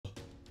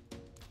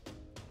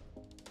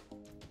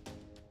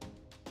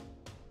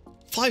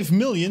5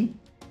 million?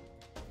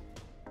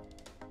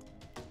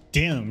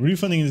 Damn,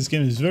 refunding in this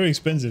game is very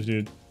expensive,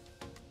 dude.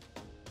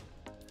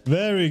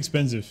 Very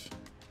expensive.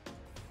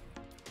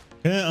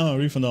 Can I, oh,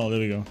 refund all, there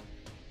we go.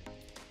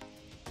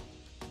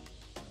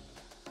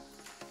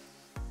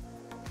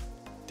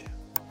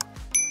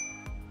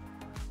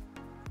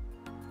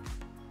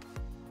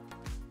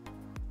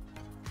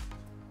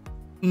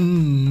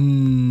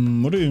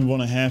 What do we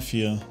want to have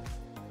here?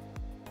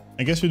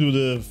 I guess we do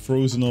the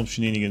frozen orb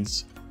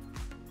shenanigans.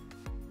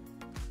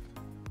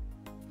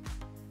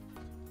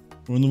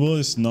 Vulnerable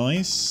is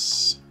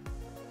nice.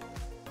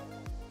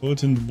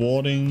 Potent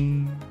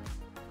warding.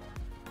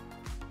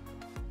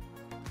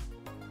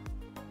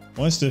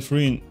 Why is there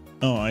free?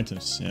 Oh,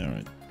 items. Yeah,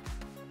 right.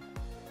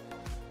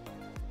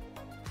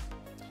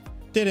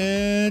 Did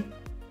it!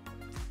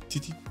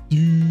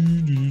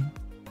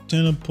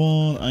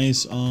 Teleport,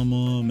 ice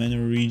armor,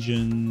 mana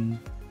regen.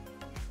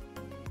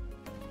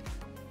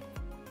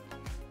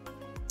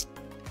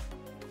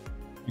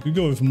 You could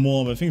go with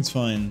more, but I think it's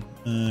fine.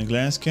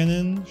 Glass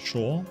cannon,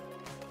 sure.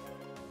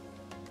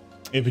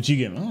 ARPG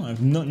game. Oh,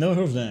 I've never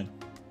heard of that.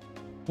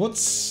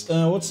 What's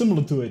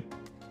similar to it?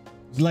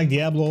 Is it like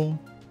Diablo?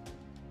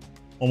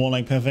 Or more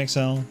like Path of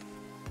Exile?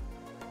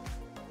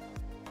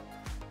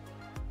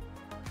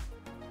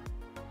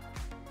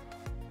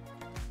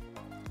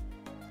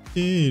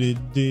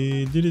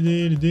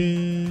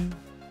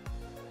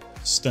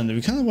 Standard.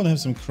 We kind of want to have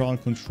some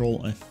crowd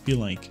control, I feel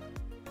like.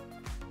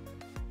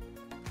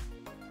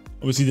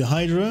 Obviously the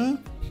Hydra.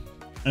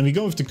 And we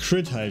go with the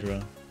crit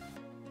Hydra.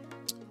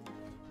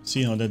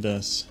 See how that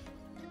does.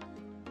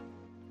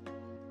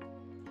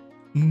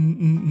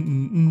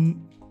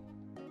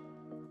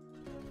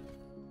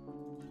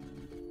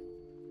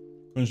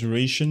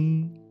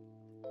 Conjuration.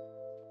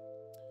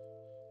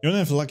 You don't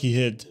have a lucky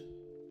hit.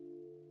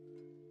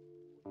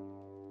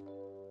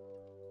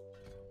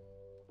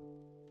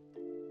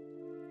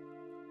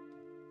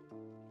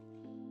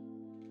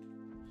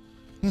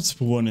 Let's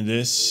put one in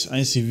this.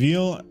 Icy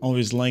Veil,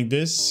 always like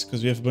this,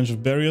 because we have a bunch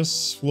of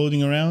barriers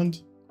floating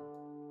around.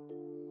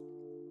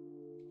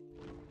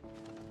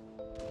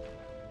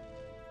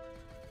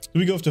 Do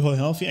we go with the whole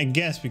healthy? I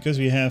guess, because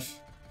we have...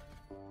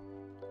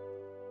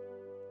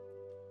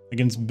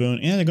 Against burn.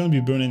 Yeah, they're gonna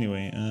be burn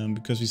anyway,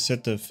 because we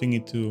set the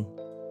thingy to...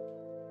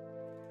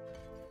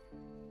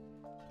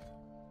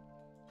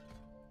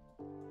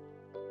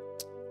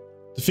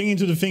 The thingy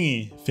to the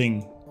thingy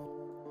thing,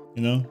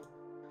 you know?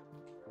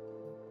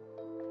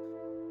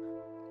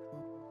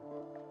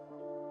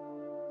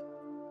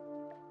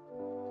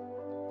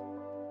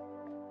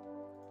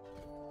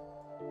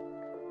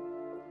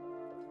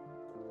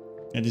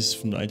 Yeah, this is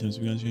from the items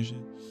we're gonna change it.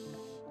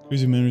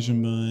 Crazy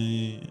management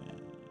by...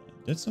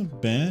 That's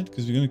not bad,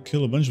 because we're gonna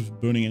kill a bunch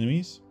of burning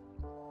enemies.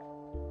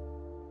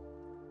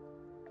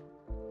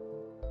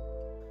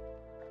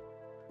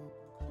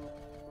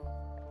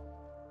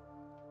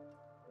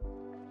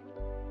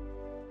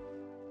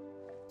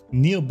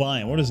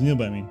 Nearby. What does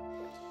nearby mean?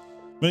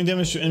 Burning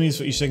damage to enemies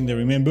for each second they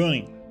remain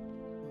burning.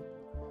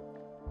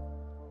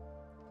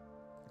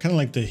 Kind of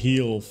like the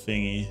heal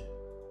thingy.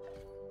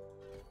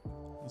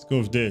 Let's go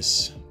with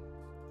this.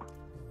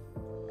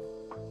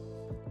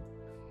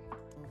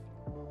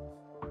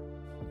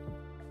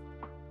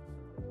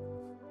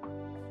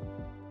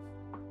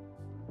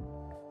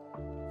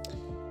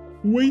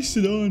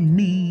 Wasted on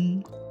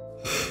me.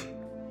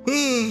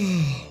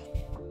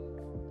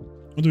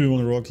 What do we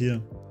want to rock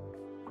here?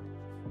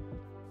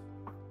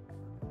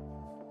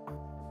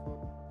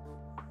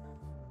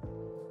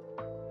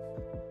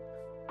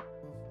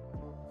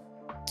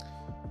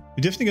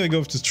 We definitely gotta go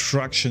with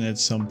destruction at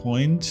some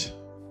point.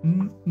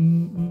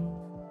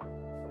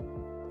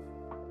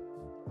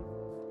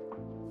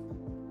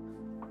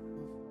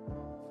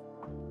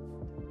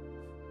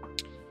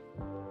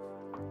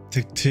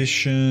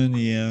 Tactician,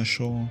 yeah,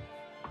 sure.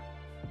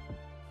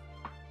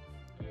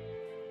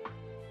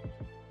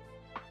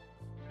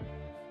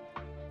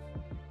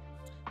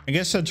 I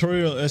guess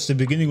tutorial as the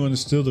beginning one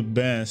is still the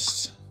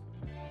best.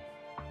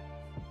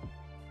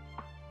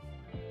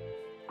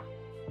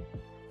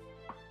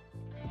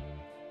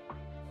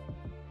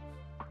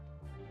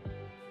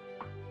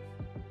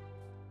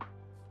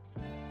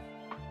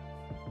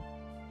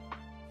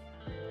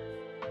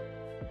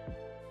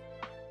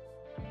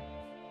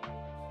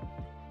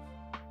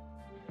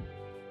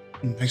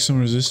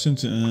 Maximum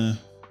resistance,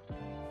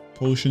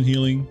 potion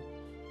healing.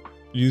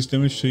 Reduce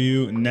damage to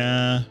you.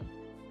 Nah.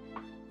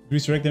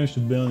 Increase direct damage to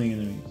burning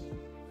enemies.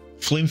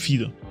 Flame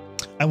feeder.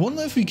 I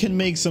wonder if we can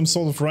make some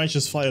sort of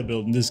righteous fire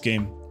build in this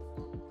game.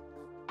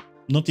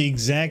 Not the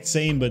exact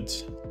same, but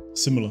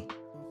similar.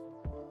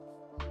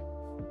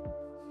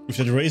 With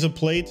that razor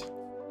plate.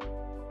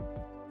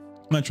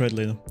 Might try it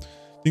later.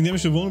 Think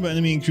damage to vulnerable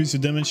enemy, increase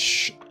your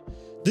damage.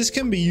 This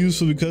can be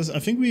useful because I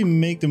think we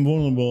make them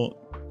vulnerable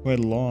quite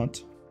a lot.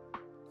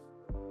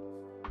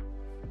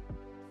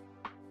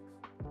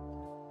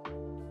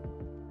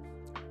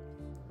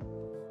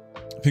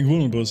 I think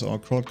vulnerables are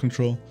crowd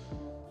control.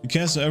 You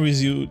cast the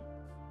areas you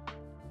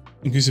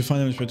increase your fire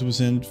damage by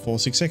 2% for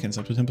 6 seconds,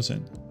 up to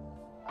 10%.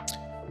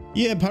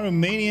 Yeah,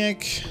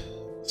 Pyromaniac.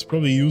 It's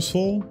probably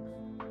useful.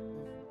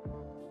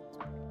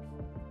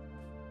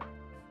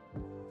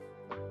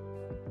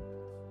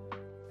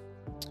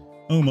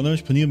 Oh, more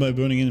damage per nearby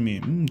burning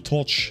enemy.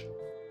 Torch.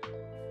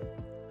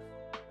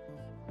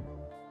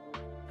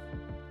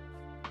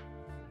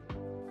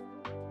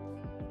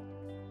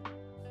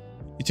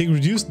 You take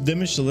reduced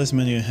damage the less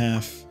mana you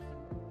have.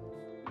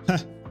 Huh.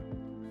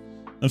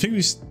 I think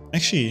we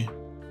actually.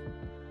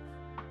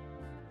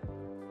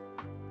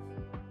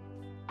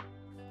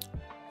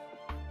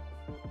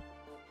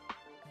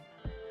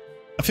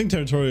 I think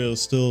Territorial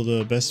is still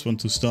the best one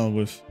to start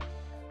with.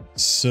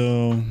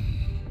 So.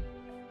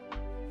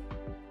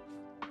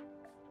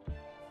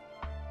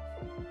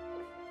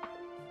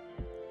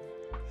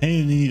 And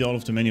you need all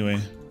of them anyway.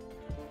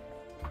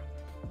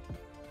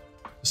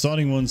 The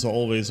starting ones are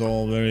always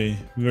all very,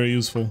 very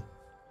useful.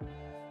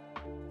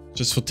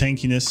 Just for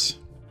tankiness.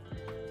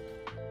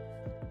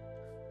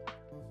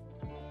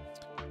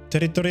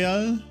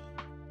 Territorial?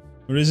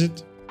 Where is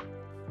it?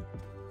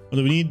 What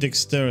do we need?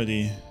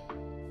 Dexterity.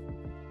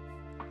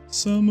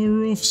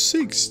 Summer of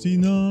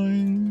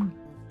 69.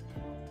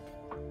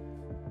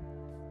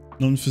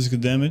 Non-physical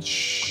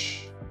damage.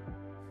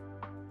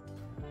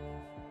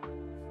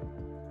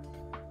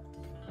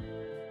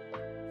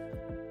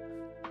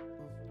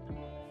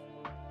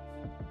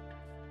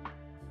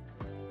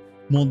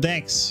 More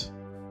dex.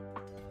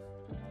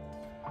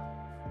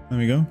 There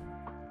we go.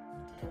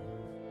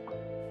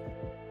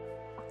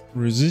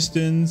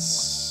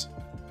 Resistance.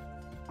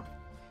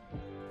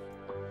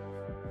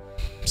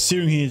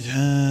 Searing heat.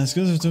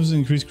 Skills of attempts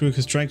increase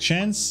critical strike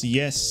chance.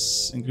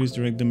 Yes. Increase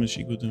direct damage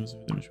equal to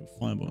damage with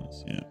fire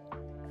bonus. Yeah.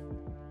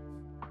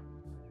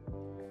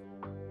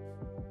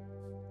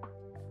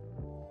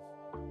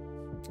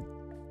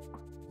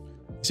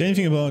 Is there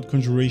anything about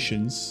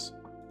conjurations?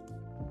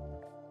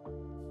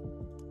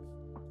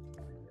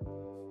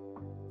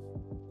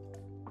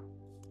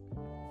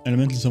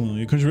 Elemental Summoner.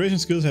 Your conjuration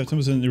skills have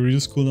 10%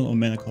 reduced cooldown or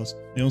mana cost.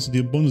 They also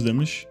deal bonus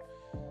damage.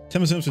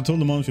 10% of the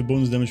total amount of your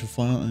bonus damage for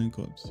fire and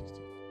corpse.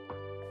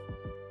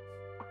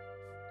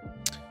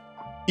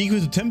 Equal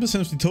to 10%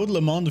 of the total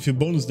amount of your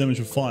bonus damage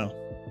for fire.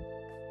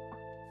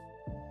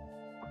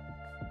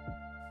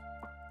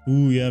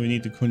 Ooh, yeah, we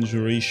need the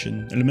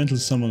conjuration. Elemental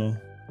Summoner.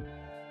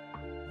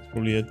 That's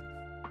probably it.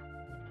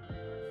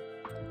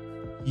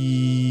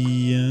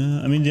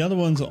 Yeah, I mean, the other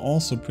ones are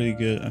also pretty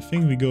good. I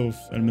think we go with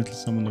Elemental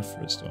Summoner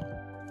first, though.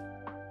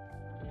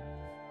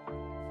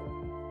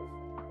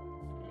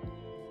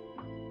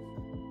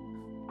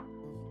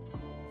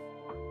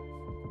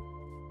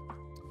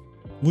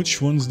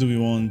 Which ones do we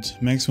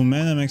want? Maximum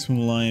mana,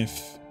 maximum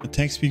life,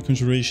 attack speed,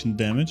 conjuration,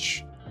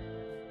 damage.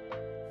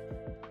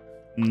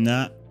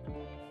 Nah.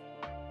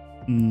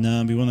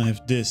 Nah, we want to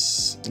have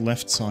this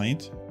left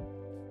side.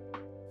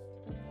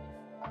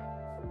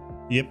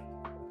 Yep.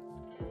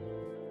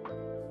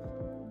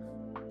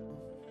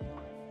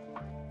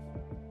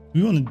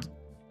 We want to...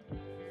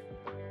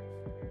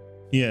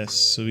 Yes,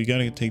 so we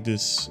gotta take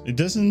this. It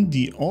doesn't...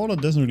 The order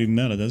doesn't really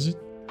matter, does it?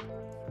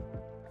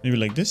 Maybe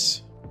like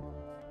this?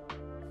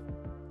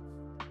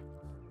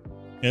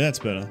 Yeah, that's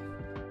better.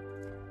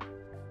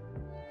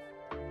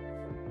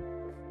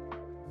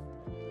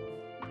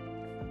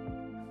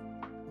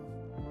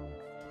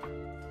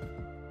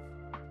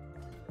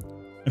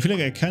 I feel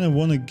like I kind of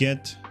want to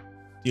get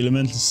the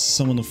Elemental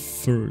Summoner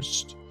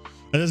first.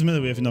 It doesn't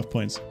matter, we have enough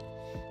points.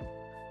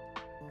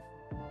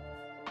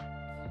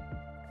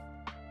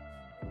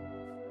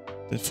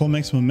 That 4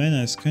 maximum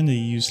mana is kind of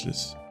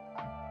useless.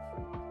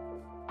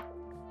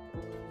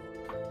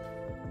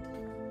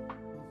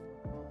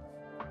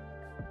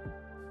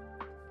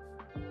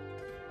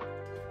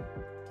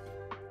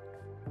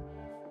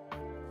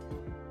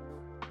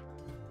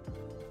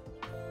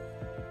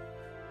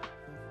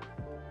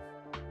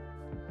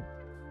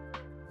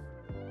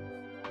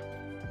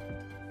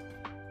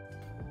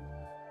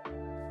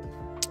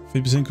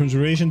 %50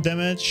 conjuration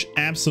damage,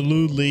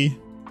 absolutely.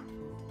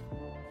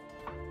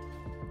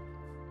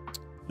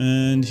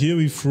 And here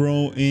we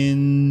throw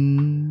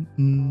in...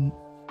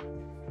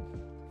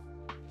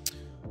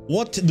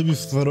 What do we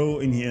throw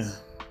in here?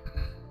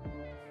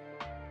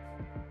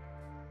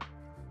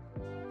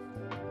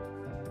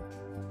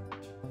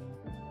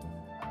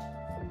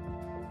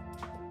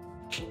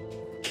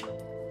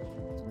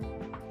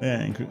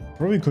 Yeah,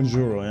 probably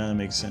Conjuro, yeah, that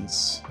makes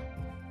sense.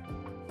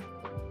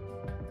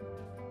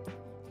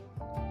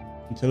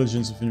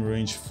 Intelligence within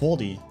range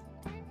 40.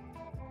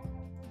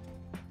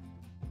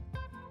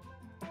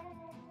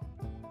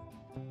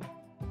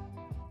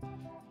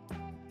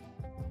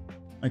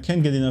 I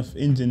can't get enough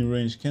int in the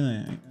range, can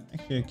I?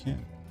 Actually, I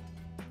can't.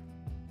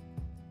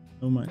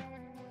 Oh my.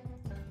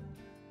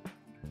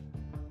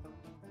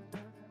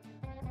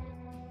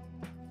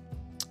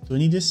 Do I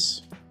need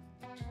this?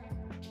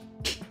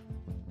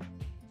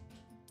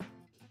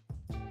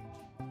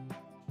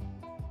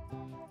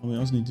 Oh, we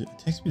also need to...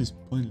 Attack speed is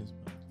pointless.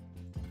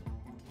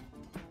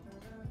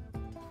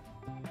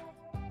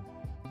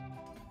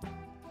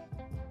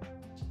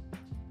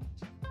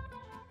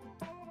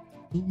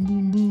 Boom,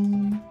 boom,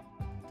 boom.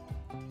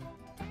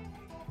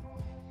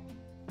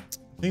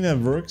 I think that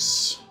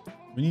works.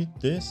 We need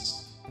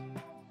this.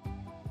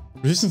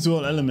 Resistance to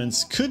all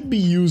elements could be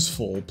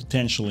useful,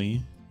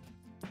 potentially.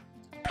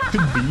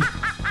 Could be.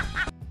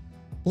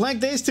 Black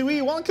Days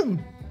TV,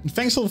 welcome! And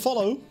thanks for the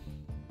follow.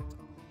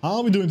 How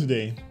are we doing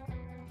today?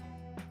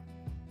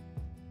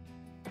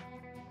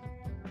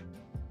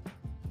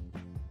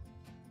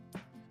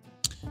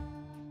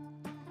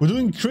 We're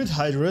doing crit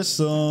Hydra,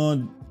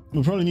 so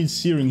we'll probably need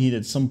Searing Heat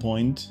at some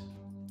point.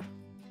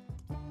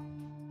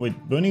 Wait,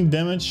 burning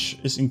damage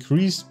is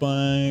increased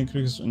by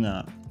critical.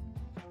 Nah.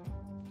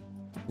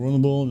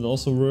 Vulnerable, it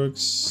also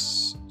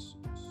works.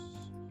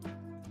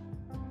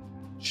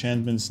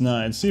 Enchantments,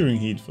 nah, it's Searing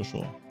Heat for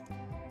sure.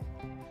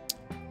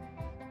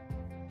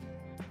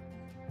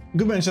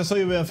 Good bench, I saw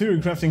you were theory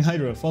crafting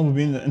Hydra. Fun would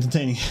be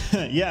entertaining.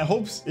 Yeah, I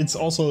hope it's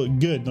also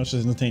good, not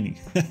just entertaining.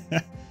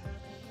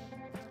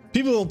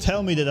 People will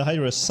tell me that the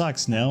Hydra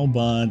sucks now,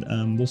 but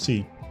we'll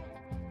see.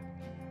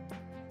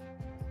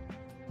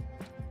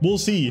 We'll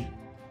see.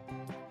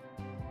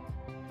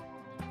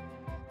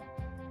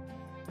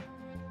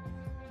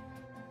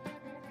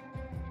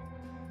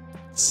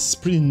 It's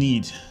pretty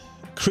neat.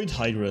 Crit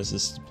Hydras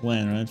is the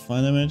plan, right?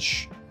 Fire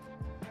damage.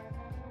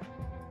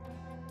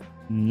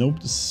 Nope,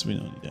 we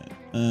don't need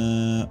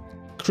that.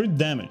 Crit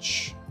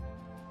damage.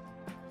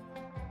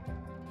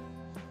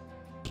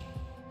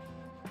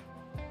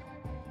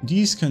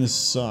 These kind of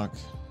suck.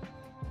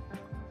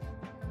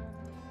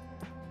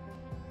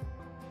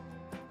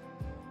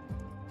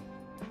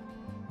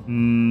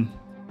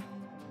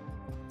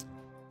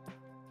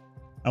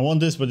 I want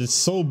this, but it's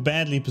so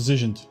badly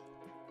positioned.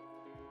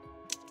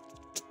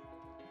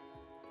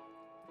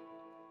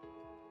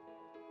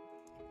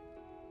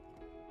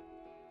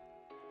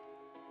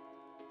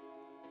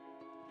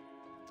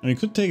 I mean,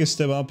 could take a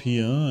step up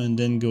here and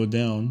then go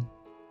down.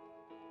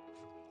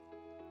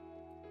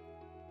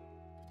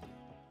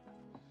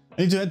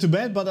 I need to head to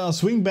bed, but I'll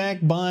swing back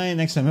by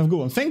next time. Have a good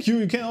one. Thank you.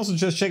 You can also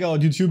just check out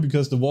YouTube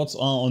because the VODs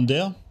are on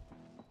there.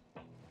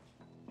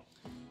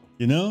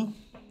 You know?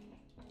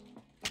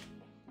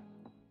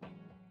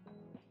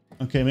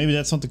 Okay, maybe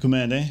that's not the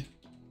command, eh?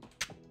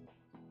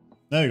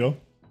 There you go.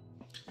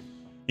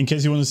 In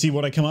case you want to see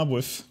what I come up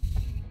with.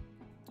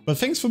 But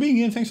thanks for being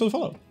here and thanks for the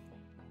follow.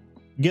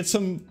 Get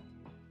some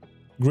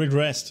great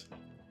rest.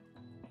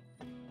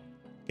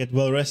 Get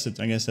well rested,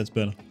 I guess that's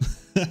better.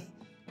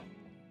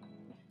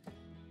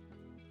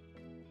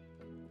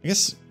 I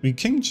guess we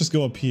can just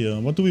go up here.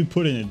 What do we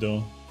put in it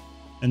though?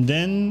 And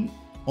then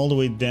all the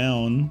way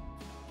down.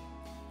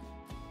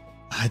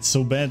 Ah, it's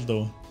so bad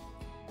though.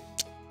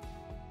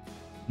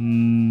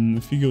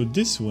 If we go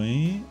this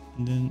way,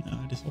 and then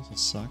this also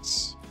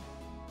sucks.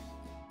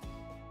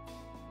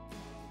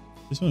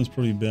 This one is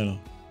probably better.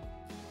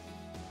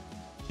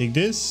 Take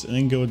this and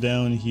then go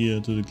down here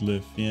to the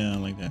glyph. Yeah,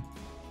 like that.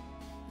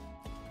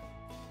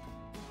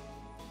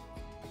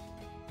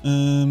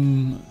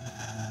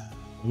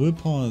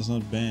 Willpower is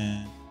not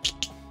bad. Let's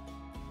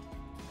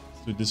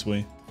do it this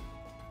way.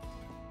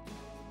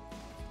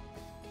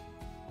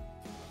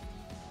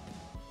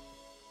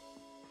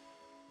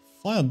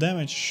 Fire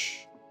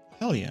damage.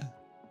 Hell yeah.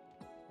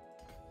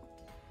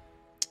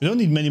 We don't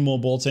need many more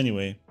bolts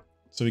anyway.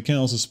 So we can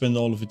also spend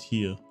all of it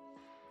here.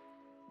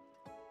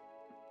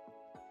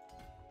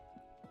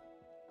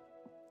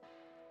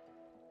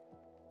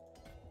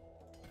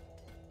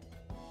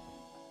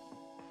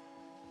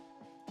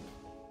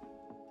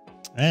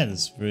 That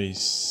is very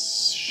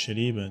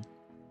shitty, but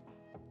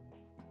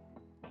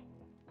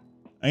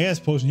I guess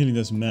potion healing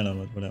doesn't matter,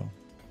 but whatever.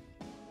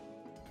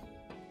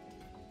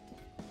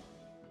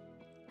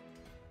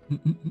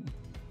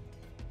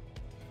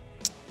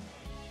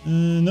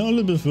 No, a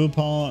little bit of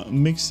willpower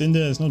mixed in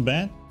there is not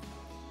bad.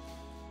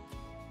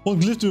 What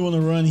glyph do we want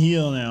to run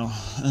here now?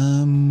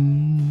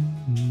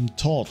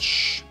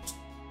 Torch.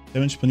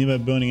 Damage per nearby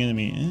burning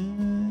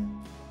enemy.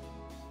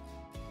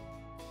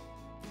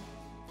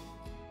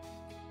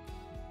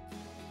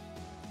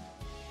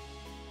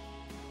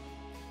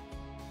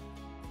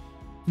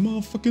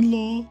 Motherfucking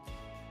law.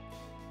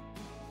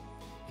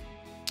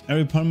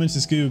 Every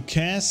pyromancy skill you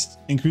cast,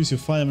 increase your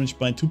fire damage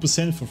by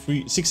 2% for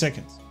 6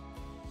 seconds.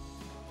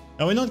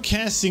 Now we're not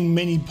casting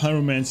many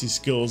pyromancy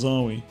skills,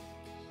 are we?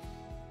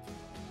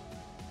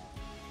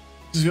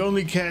 Because we're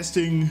only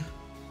casting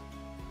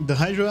the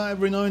Hydra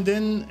every now and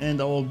then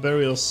and our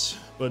barriers,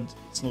 but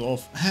it's not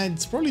off.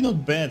 It's probably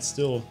not bad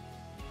still.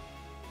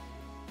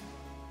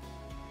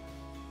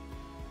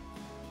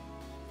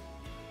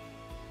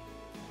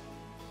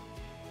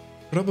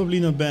 Probably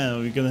not bad.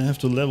 We're gonna have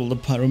to level the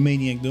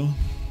Pyromaniac though.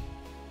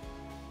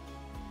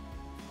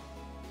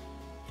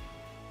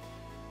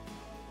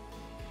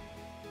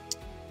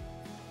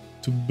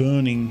 To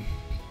burning.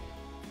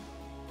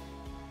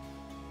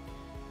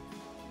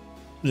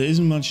 There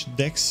isn't much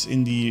dex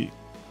in the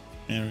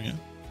area.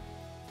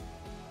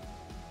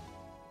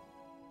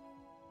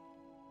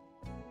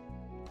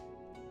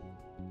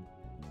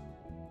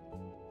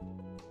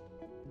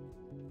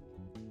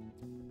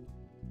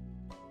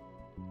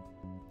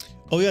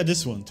 Oh yeah,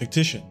 this one,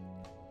 Tactician.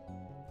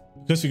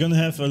 Because we're gonna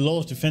have a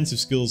lot of defensive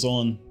skills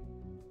on.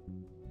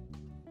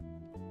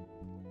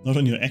 Not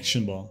on your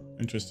action bar.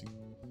 Interesting.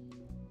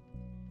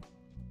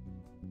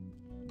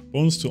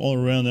 Bonus to all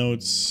rare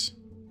nodes.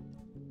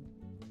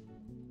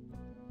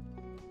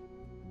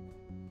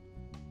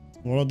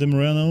 What are them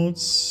rare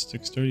nodes?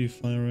 Dexterity,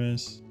 fire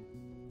res.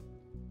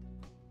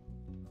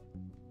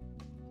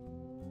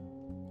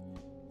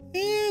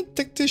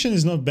 Tactician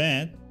is not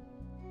bad.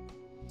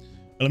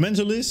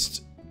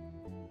 Elementalist.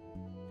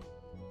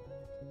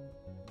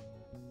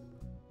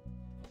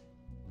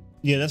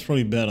 Yeah, that's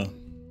probably better.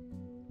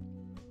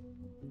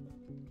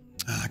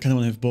 I kind of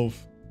want to have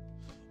both.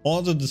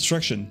 Auto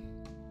destruction.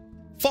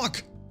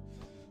 Fuck!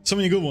 So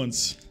many good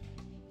ones.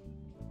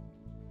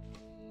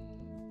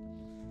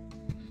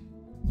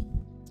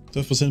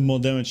 12% more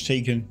damage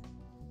taken.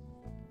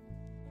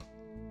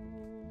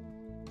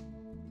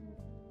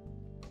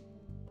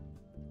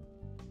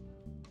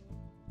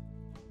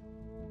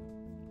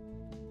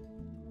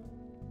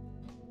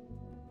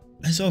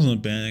 That's also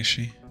not bad,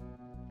 actually.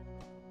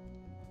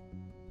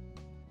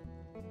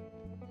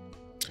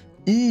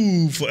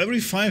 Ooh, for every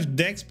 5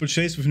 decks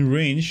purchased within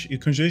range, your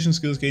concentration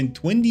skills gain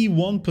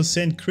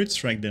 21% crit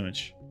strike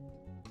damage.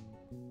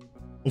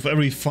 Of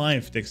every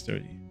 5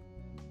 dexterity.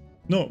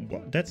 No,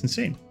 what? That's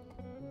insane.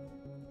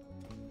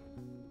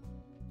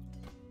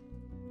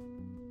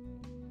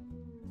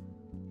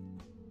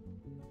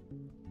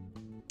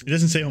 It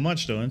doesn't say how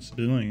much though, it's a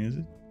bit annoying, is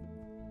it?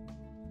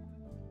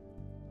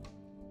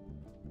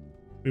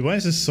 Wait, why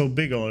is this so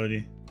big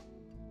already?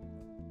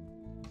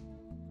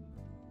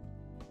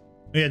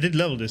 Oh, yeah, I did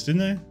level this,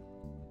 didn't I?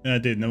 Yeah, I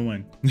did, never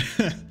mind.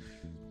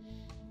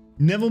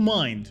 Never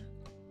mind.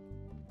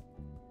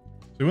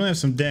 So we're gonna have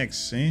some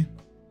decks, eh?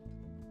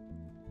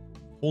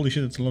 Holy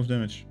shit, that's a lot of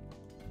damage.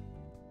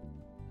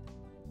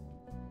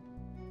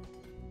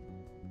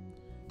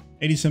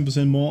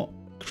 87% more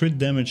crit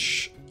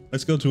damage.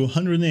 Let's go to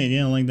 108,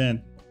 yeah, I like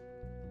that.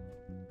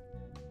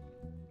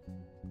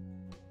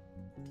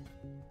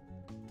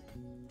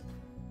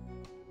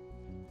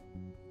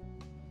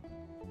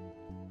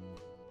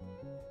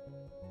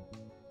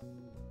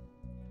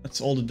 That's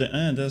all the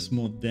there's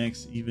more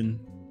decks even.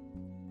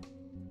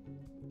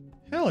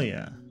 Hell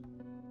yeah.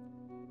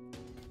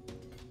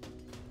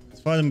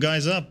 Let's fire them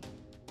guys up.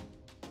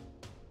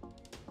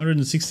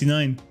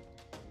 169.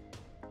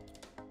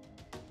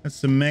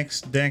 That's the max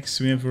decks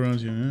we have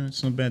around here.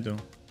 It's not bad though.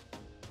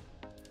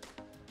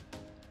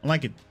 I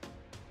like it.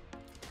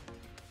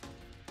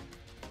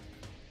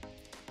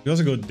 We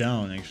also go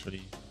down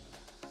actually.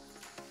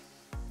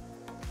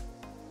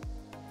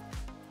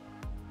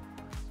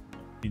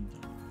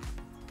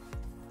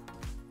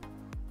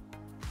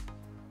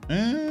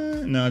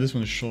 No, this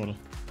one is shorter.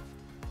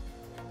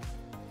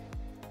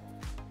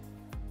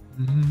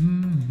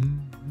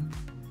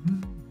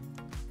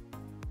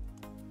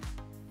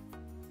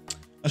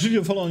 I should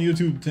you follow on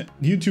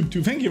YouTube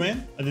too. Thank you,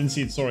 man. I didn't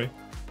see it, sorry.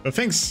 But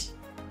thanks.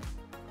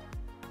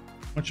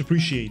 Much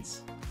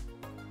appreciates.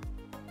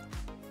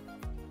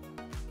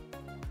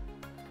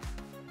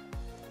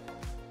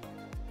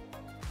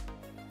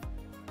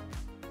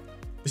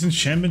 Is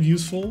enchantment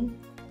useful?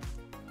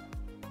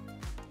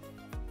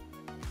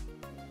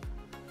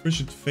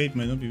 Frigid Fate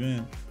might not be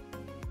bad.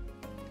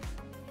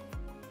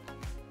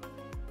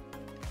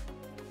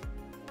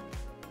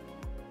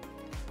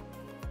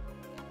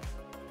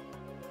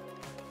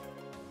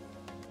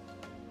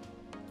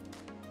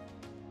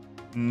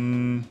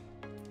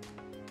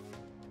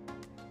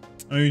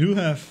 Oh, you do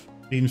have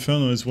the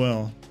Inferno as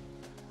well.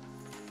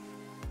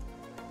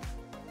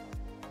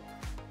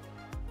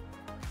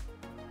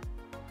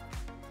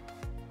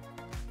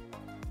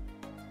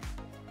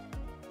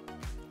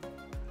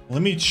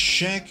 Let me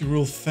check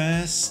real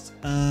fast.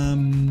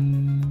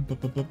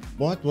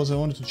 What was I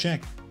wanted to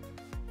check?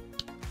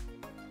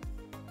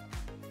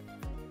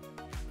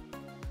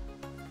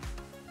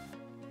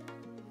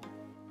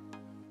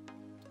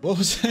 What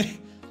was I?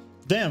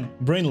 Damn,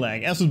 brain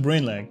lag, absolute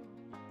brain lag.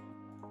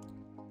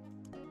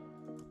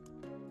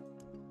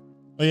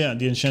 Oh yeah,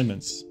 the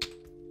enchantments.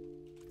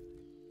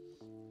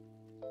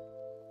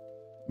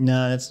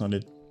 Nah, that's not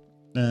it.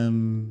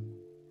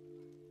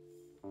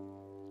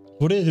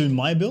 What did I do in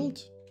my build?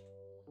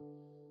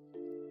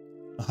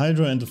 A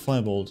Hydra and the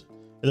Firebolt.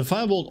 The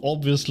Firebolt,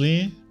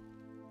 obviously,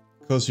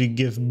 because we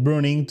give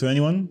burning to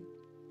anyone.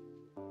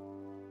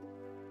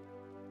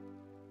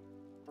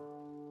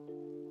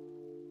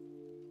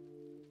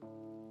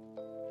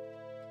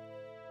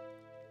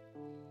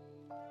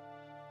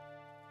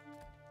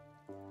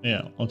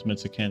 Yeah,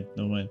 ultimates I can't,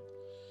 no mind.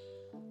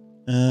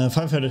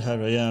 5-headed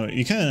Hydra, yeah,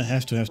 you kind of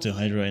have to have the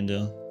Hydra in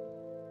there.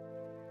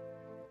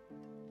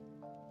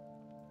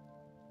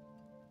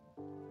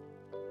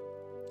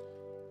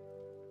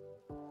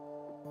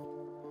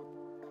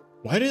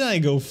 Why did I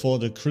go for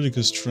the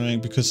critical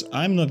strength? Because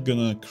I'm not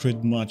gonna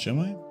crit much, am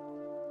I?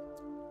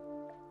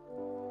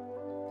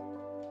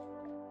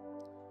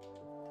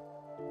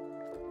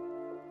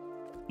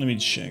 Let me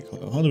check.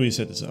 Hold on. How do we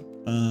set this up?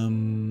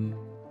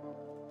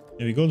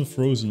 Yeah, we go to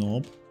Frozen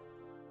Orb.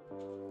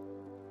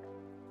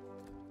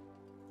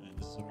 And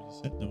this is already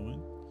set, no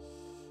one.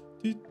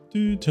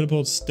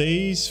 Teleport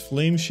stays,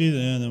 flame shield,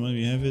 and then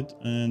we have it,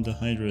 and the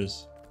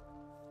hydras.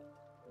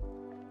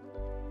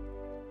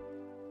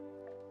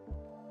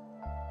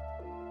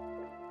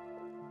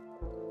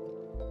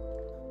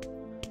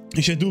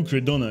 Actually, I do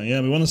crit, don't I?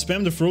 Yeah, we want to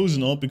spam the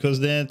frozen orb because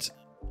that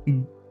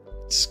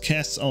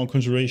casts our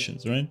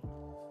conjurations, right?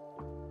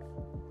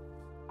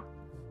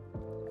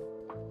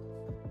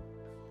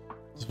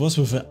 This was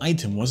with an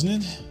item,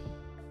 wasn't it?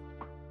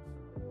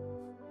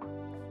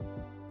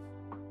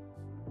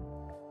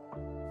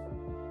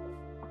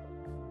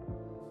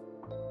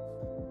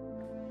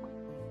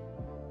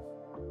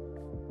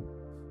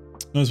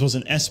 No, this was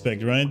an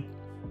aspect, right?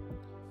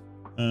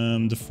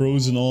 The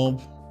frozen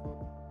orb.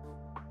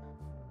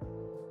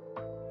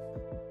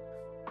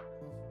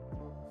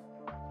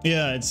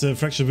 Yeah, it's a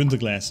fractured winter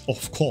glass.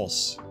 Of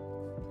course.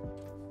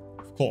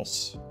 Of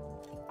course.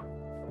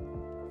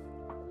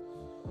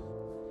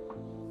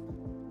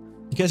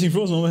 Casting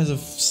frozen orb has a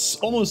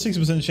almost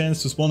 60%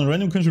 chance to spawn a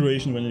random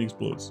conjuration when it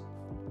explodes.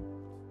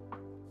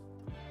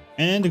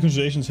 And the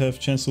conjurations have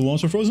chance to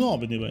launch a frozen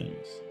orb at nearby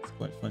enemies. It's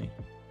quite funny.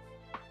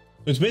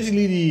 So it's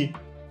basically the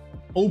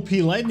OP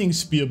lightning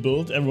spear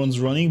build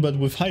everyone's running, but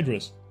with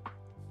hydras.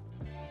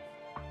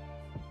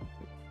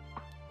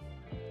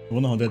 I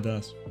wonder how that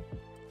does.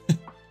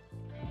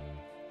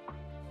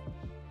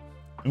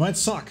 It might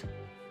suck,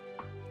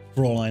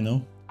 for all I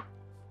know.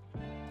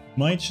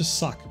 Might just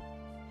suck.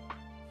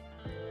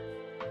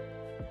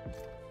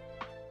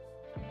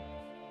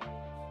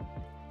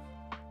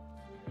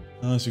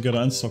 So we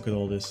gotta unsocket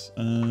all this.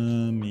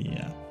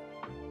 Yeah.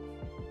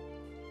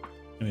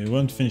 Anyway, we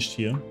weren't finished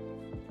here.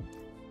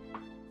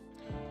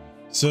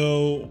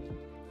 So,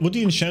 would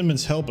the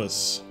enchantments help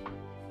us?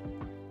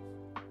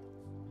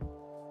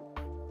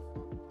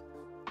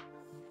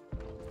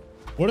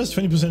 What does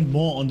 20%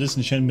 more on this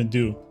enchantment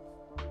do?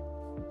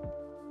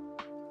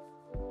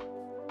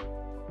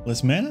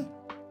 Less mana?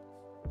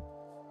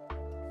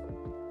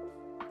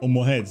 Or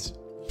more heads?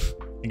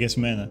 I guess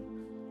mana.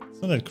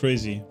 It's not that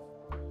crazy.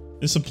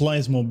 This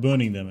applies more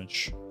burning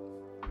damage.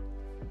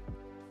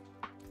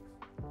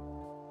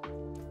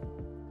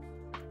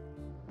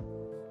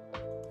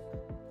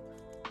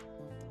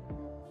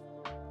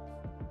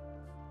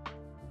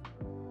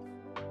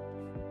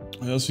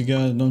 What else we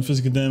got?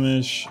 Non-physical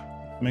damage,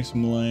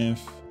 maximum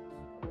life.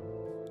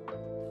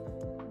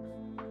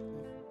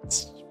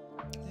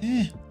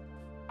 Eh.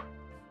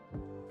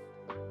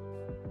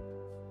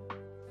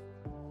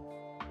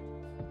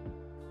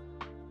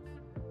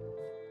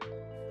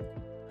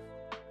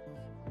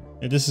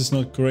 Yeah, this is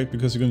not correct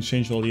because you're going to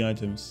change all the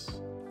items.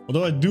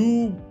 Although I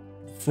do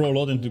throw a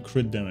lot into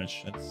crit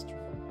damage. That's true.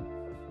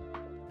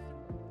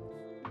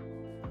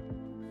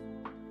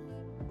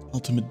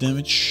 Ultimate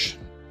damage.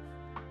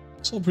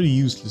 It's all pretty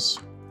useless.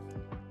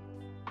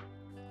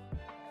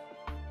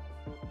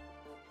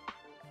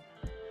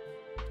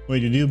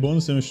 Wait, you deal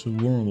bonus damage to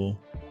vulnerable.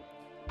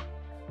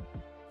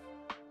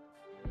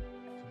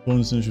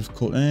 Bonus damage with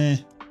cold. Eh.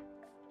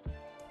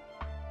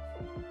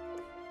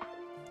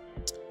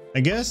 I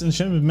guess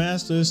Enchantment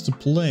Master is to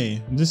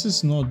play. This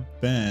is not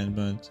bad,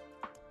 but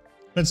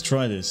let's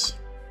try this.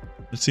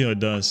 Let's see how it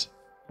does.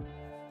 I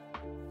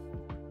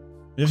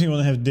definitely want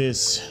to have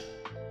this.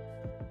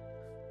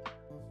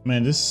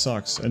 Man, this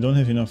sucks. I don't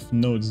have enough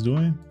nodes, do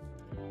I?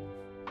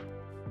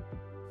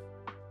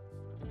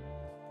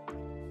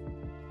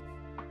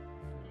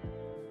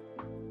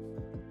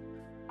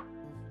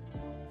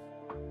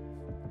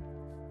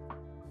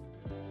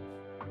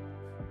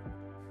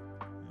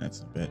 That's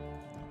a bit.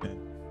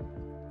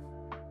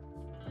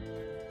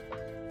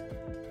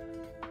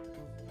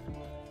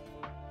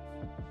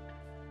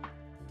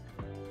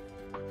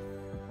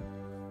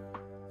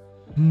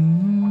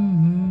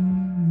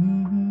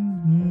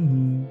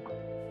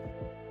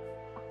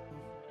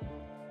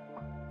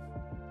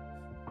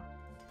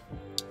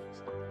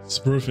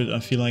 It's worth it, I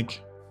feel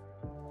like.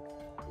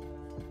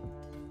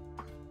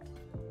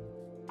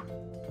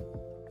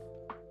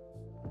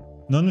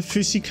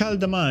 Non-physical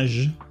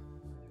damage.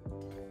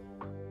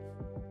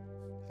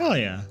 Hell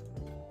yeah.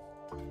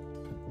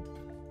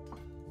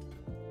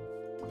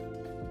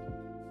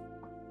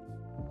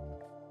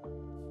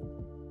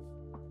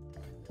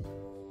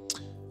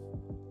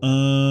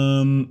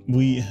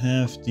 We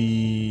have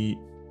the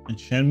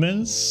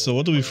enchantments. So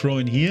what do we throw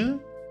in here?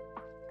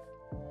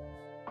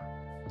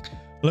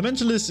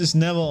 Elementalist is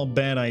never a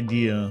bad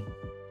idea.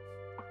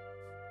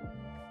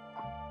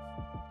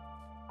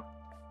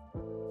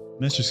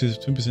 Master says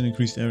 20%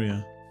 increased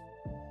area.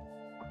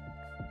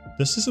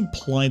 Does this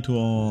apply to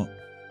our...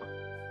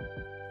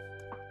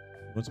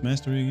 What's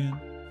mastery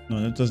again?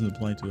 No, that doesn't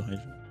apply to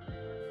Hydra.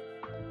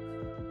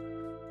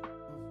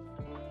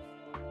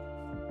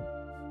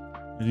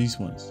 These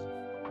ones.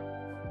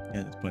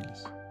 Yeah, that's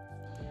pointless.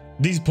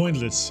 These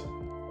pointless.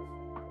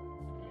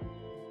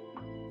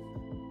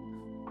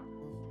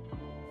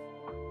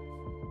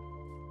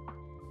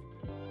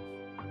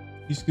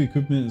 Use good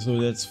equipment, so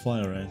that's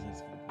fire, right?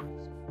 That's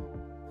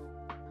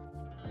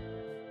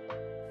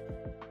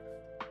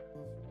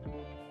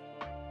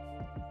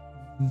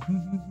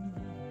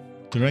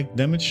direct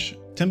damage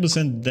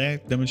 10%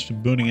 deck damage to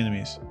burning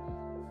enemies.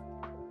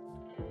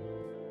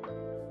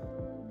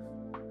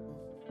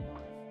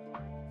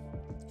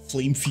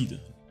 Flame feeder.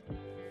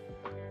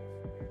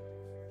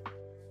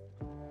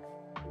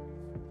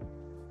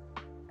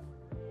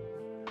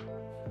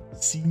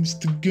 Seems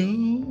to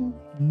go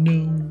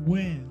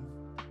nowhere.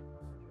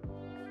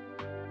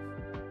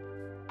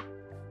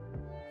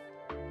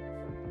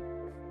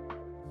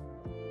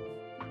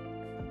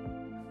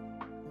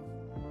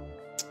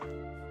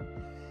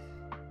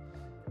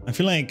 I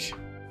feel like,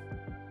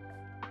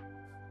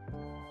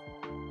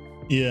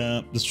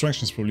 yeah,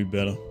 destruction is probably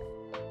better.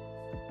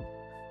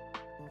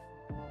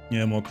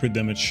 Yeah, more crit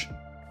damage.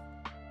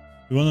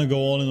 We want to go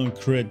all in on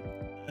crit.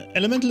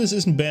 Elementalist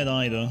isn't bad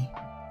either.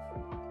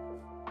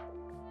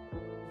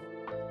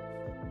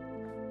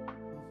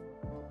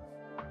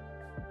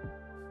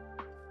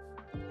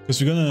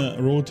 Because we're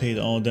gonna rotate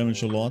our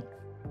damage a lot.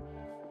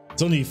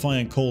 It's only fire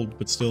and cold,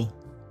 but still.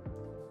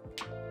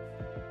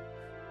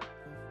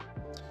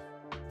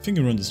 I think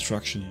I run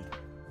destruction here.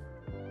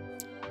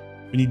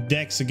 We need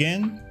dex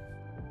again.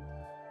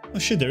 Oh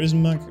shit, there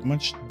isn't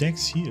much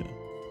dex here.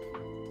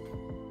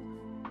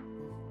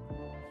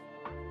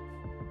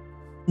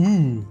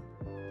 Ooh.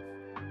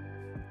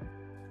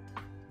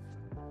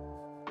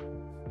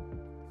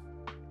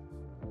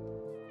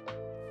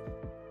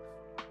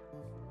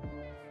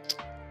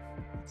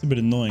 It's a bit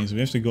annoying, so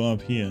we have to go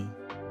up here.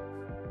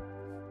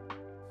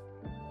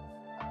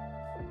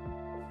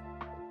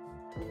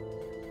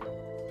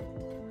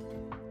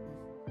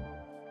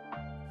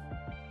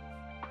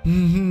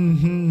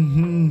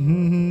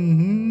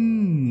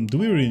 Do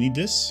we really need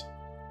this?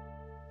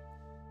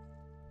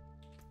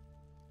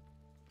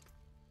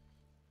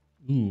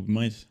 Ooh, we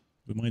might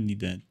need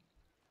that.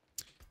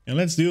 And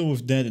let's deal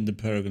with that in the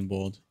Paragon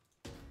board.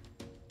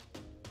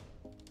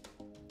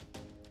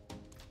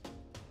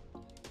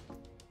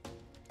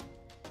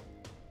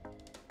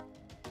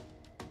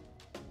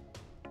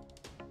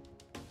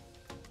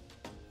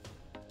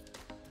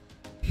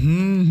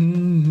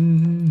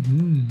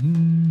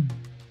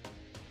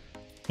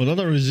 What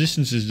other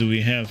resistances do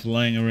we have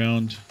lying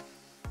around?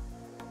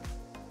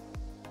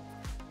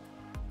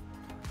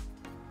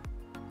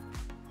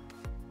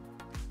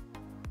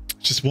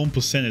 Just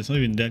 1%, it's not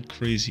even that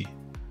crazy.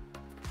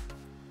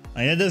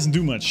 That doesn't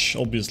do much,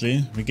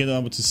 obviously. We get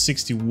up to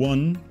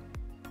 61.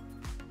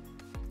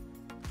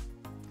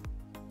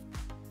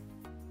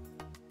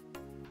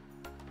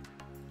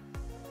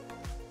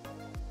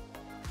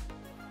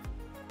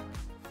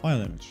 Fire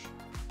damage.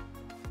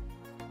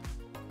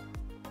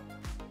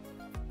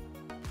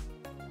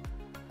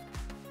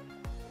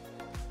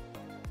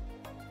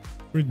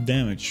 Crit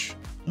damage.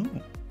 Oh.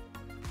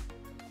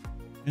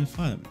 And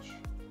fire damage.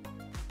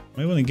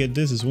 I want to get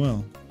this as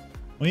well.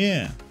 Oh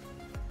yeah.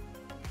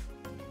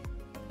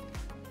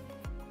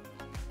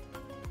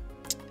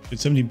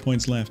 It's 17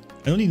 points left.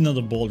 I don't need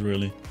another bolt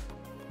really.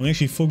 What I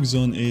actually focus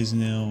on is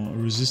now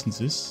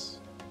resistances.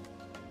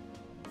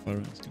 Fire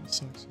is gonna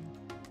suck. So.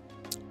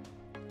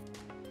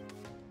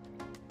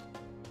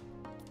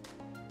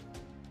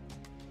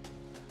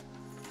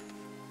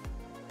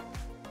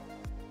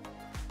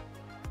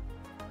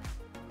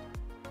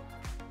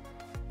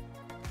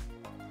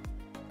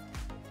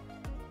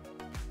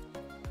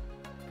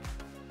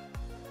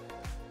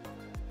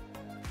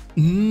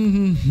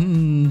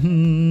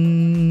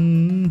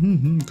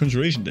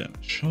 Conjuration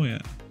damage. Oh yeah.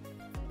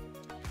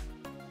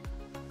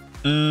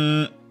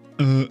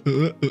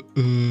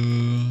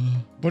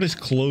 What is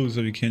close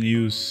that we can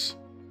use?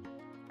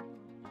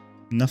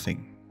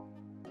 Nothing.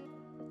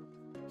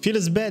 Feel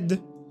his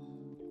bed.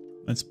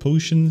 That's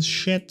potions.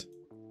 Shit.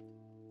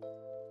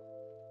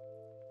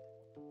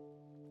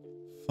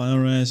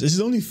 Fire ass. Is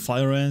it only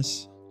fire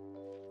ass?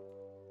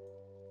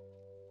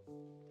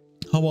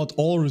 How about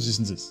all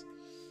resistances?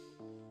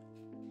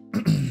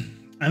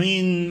 I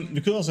mean,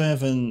 we could also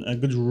have a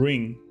good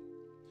ring.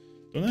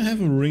 Don't I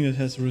have a ring that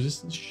has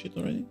resistance shit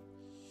already?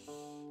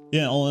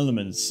 Yeah, all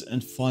elements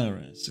and fire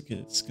res. Okay,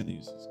 it's gonna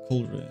use this.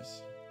 Cold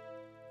res.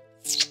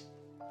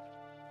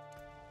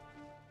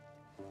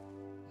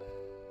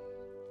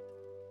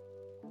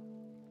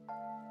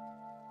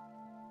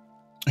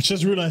 I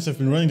just realized I've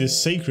been running this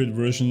sacred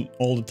version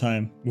all the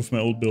time with my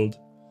old build.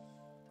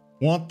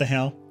 What the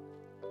hell?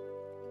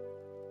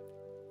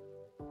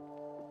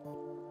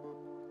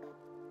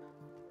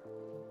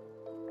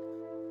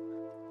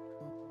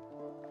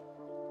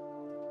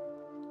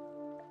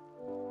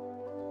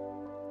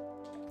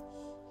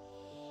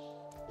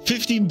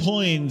 $15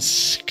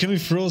 points. Can we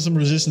throw some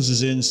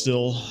resistances in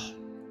still?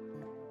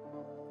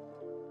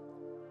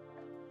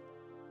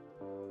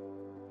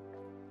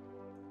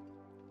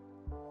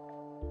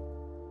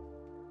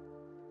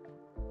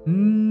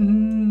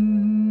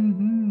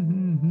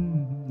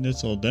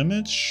 That's all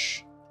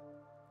damage.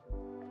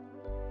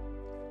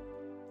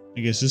 I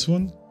guess this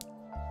one.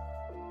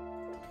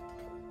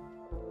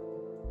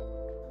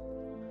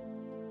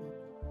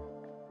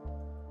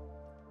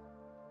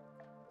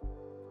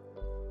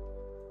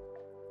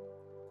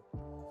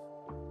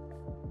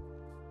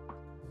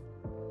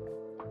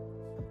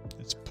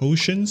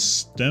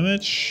 Potions,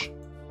 damage.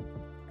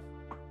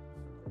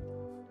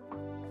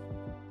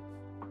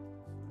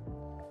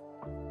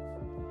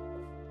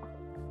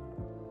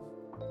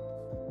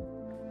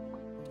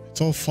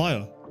 It's all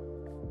fire.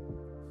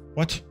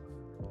 What?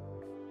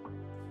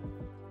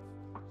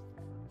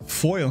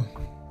 Foil.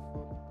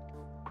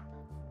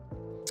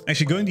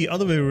 Actually, going the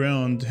other way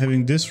around,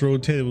 having this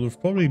rotated would have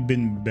probably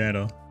been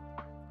better.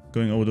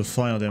 Going over the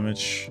fire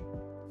damage.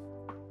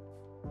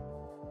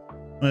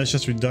 Well, it's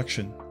just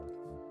reduction.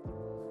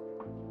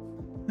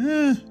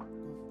 It's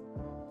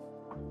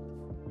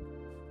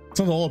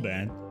not all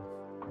bad.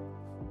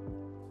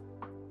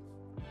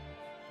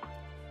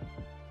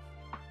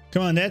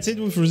 Come on, that's it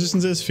with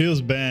resistances.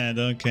 Feels bad.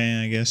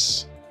 Okay, I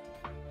guess.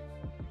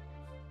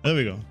 There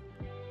we go.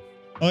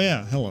 Oh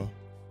yeah, hello.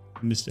 I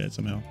missed that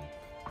somehow.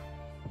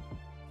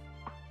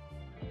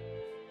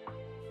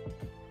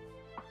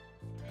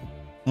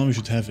 Oh, we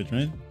should have it,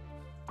 right?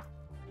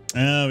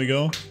 There we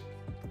go.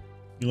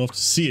 You'll love to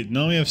see it.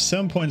 Now we have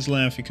 7 points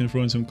left. You can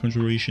throw in some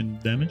conjuration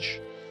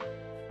damage,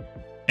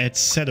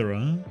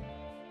 etc.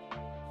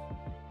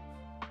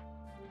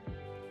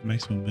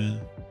 Maximum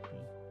bad.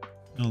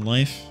 No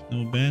life,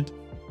 no bad.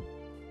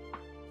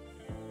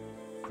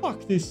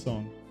 Fuck this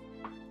song.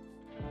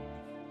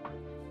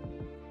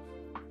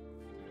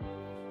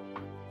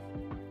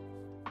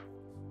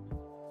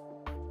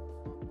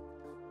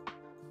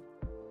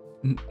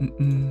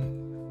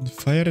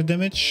 Fire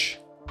damage.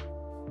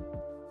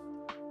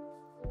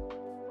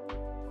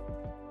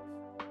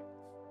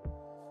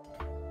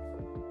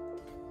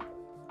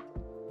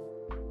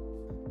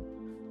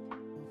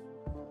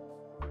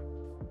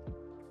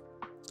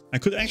 I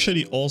could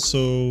actually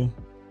also...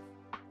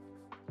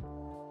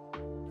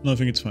 No, I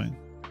think it's fine.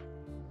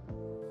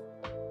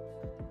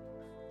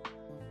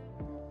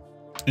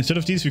 Instead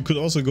of these, we could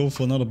also go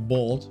for another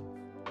bolt.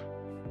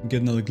 And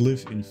get another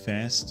glyph in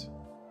fast.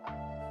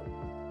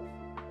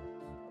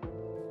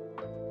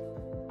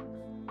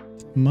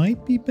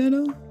 Might be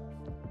better.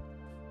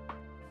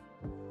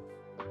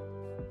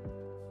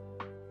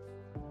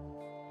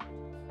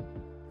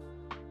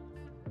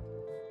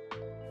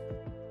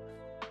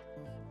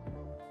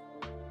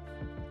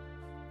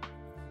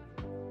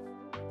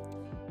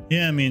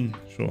 Yeah, I mean,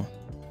 sure.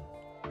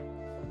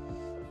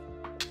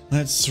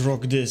 Let's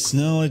rock this.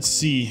 Now let's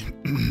see.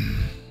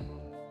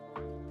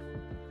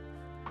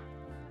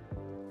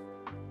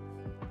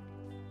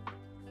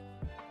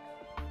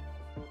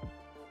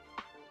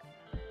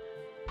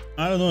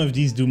 I don't know if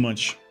these do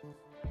much.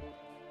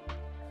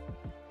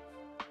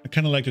 I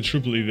kind of like the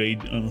triple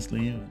evade,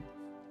 honestly. Yeah.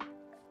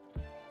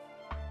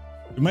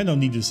 We might not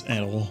need this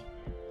at all.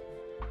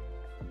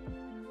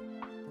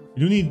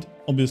 We do need,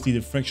 obviously,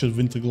 the fractured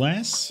winter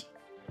glass.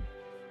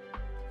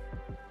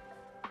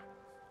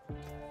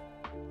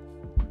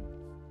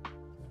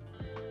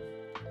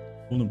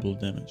 Vulnerable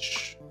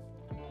damage.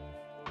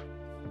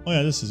 Oh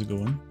yeah, this is a good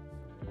one.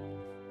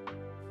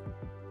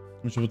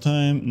 Much of a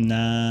time?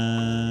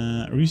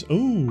 Nah.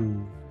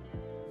 Oh.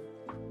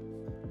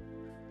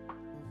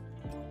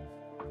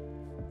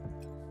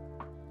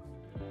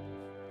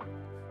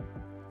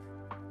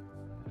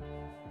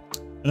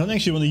 I don't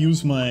actually want to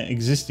use my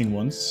existing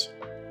ones,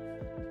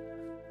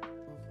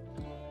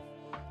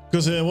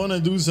 because I want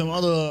to do some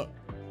other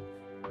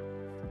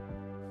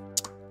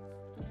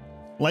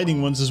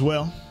lighting ones as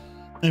well.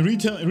 And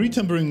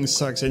retempering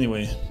sucks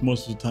anyway,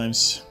 most of the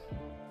times.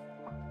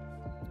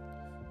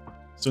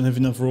 Don't have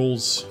enough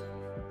rolls.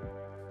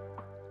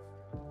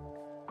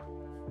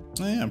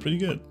 Oh yeah, pretty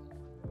good.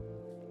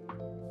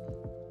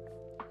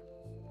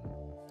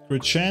 For a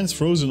chance,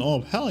 frozen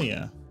orb. Hell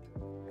yeah.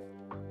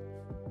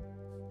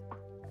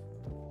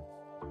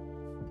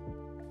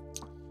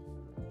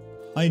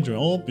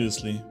 Hydra,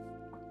 obviously.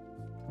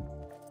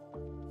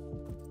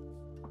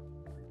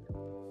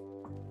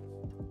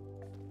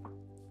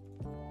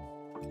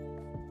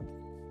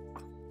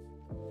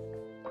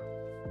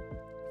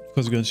 Of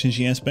course, we're gonna change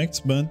the aspects,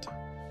 but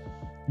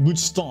good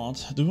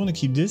start. Do we want to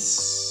keep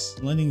this?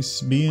 Lightning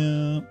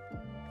Spear.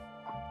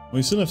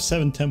 We still have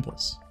 7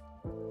 temples.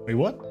 Wait,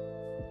 what?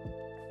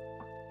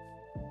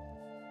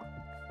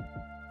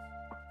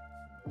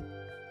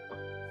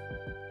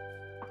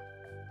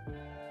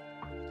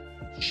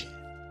 Shit.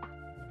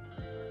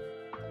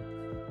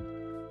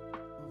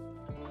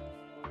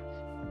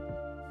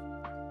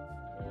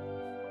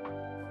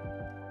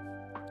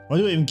 Why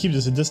do I even keep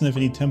this? It doesn't have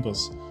any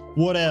temples.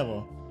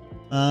 Whatever.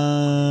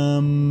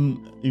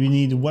 We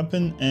need a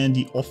weapon and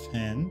the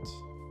offhand.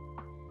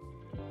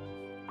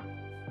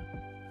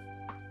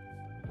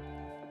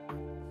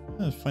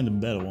 I'll find a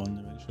better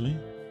one eventually.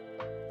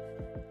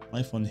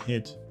 Life on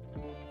hit.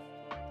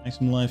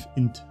 Maximum life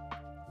int.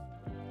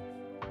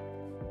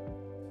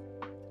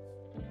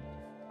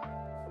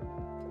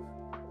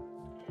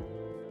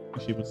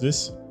 Actually, what's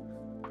this?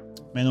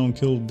 Man on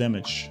kill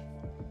damage.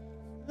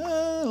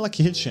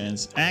 Lucky hit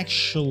chance.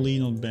 Actually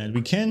not bad.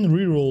 We can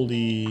reroll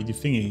the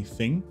thingy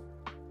thing.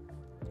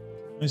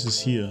 This is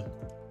here.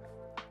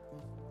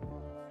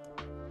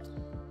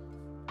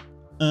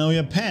 We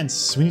have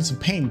pants. We need some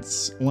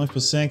paints. Life per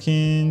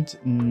second.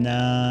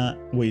 Nah.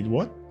 Wait,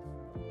 what?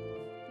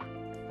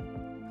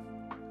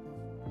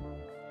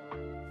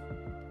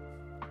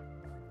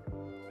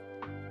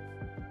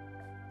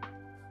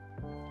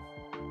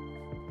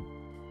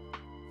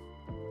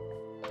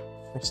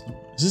 Is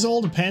this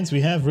all the pants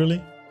we have,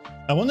 really?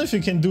 I wonder if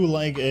you can do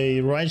like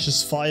a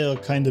Righteous Fire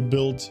kind of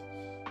build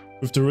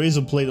with the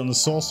razor blade on the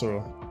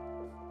Sorcerer.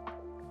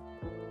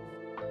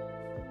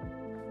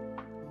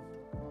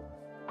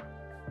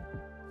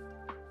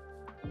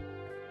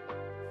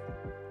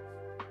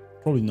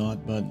 Probably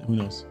not, but who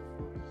knows.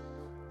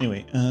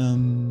 Anyway,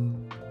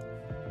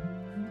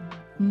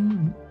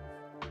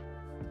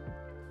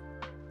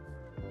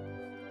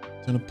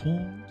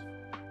 teleport.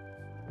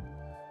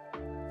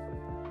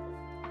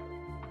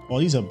 Oh,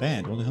 these are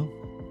bad. What the hell?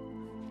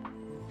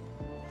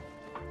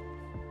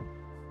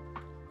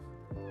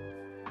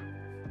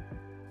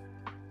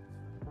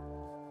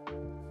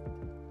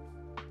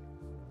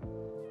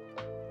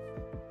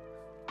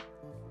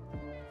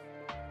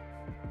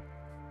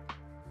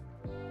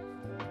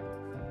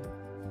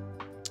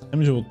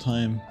 Damage over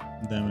time.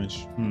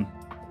 Damage.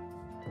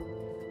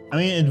 I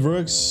mean, it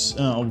works.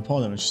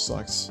 Overpower damage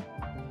sucks.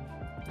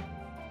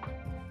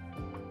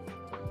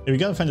 Yeah, we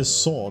gotta find a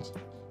sword. So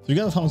we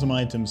gotta farm some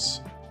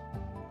items.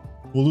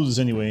 We'll do this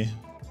anyway.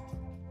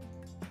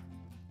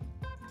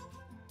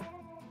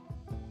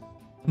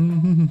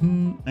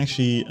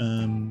 Actually,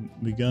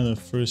 we gotta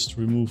first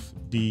remove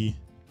the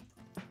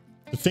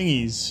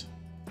thingies.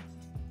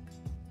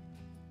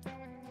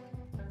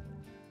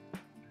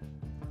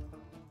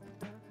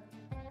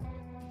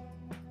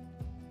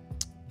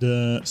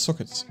 The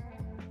sockets.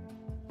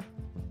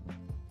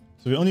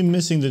 So we're only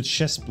missing the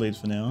chest plate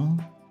for now.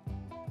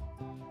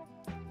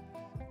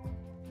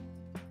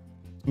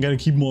 We gotta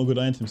keep more good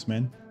items,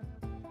 man.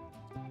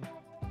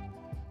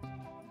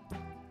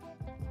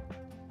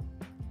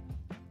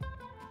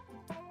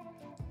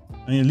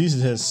 I mean, at least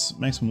it has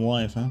maximum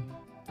life, huh?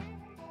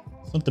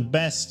 It's not the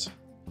best.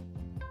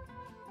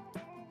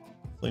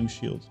 Flame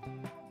shield.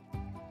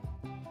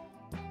 We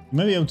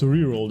might be able to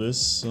reroll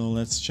this, so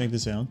let's check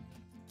this out.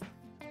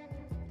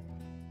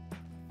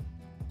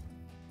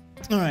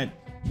 Alright.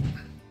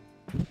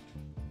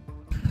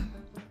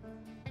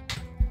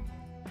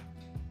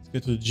 Let's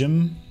get to the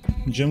gem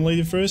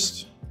lady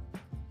first.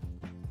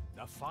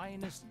 The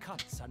finest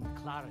cuts and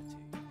clarity.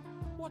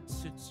 What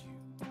suits you?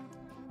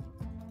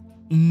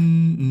 Here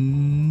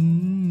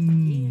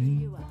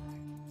you are.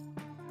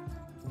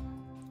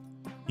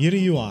 Here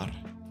you are.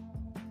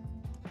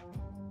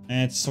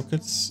 Add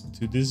sockets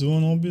to this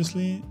one,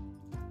 obviously.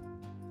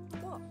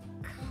 What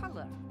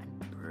color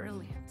and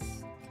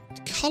brilliance.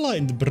 Color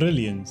and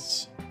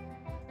brilliance.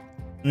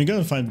 We're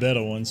gonna find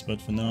better ones,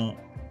 but for now,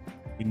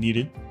 we need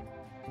it.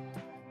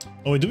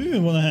 Oh, wait, do we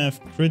even want to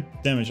have crit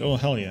damage? Oh,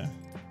 hell yeah.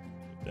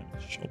 Crit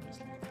damage,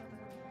 obviously.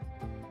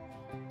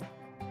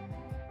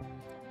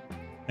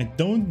 I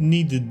don't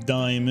need the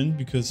diamond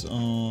because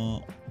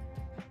our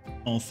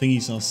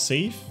thingies are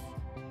safe.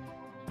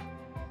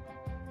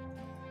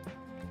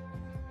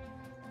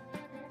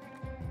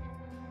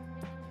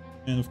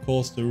 And of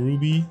course the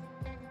ruby.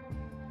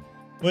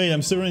 Wait,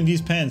 I'm still running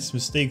these pants.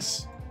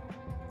 Mistakes.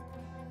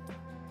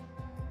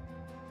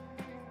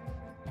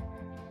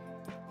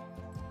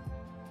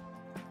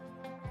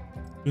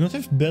 Do we not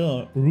have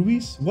better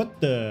rubies?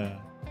 What the?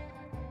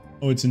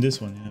 Oh, it's in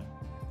this one, yeah.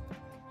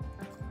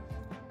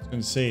 I was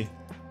gonna say.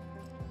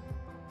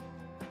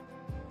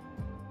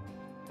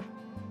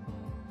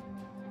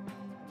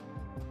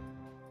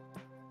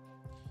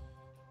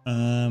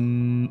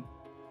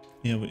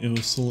 Yeah, it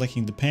was still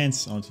lacking the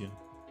pants out here.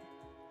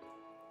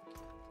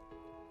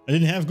 I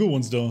didn't have good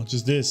ones though,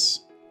 just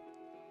this.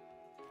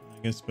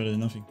 I guess better than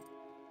nothing.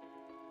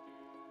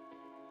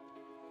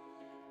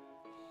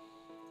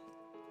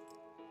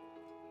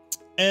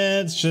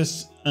 It's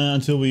just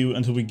until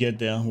we get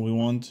there what we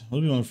want.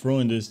 What do we want to throw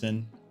in this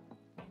then?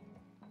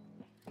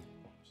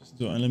 Just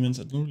do elements.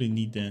 I don't really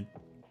need that.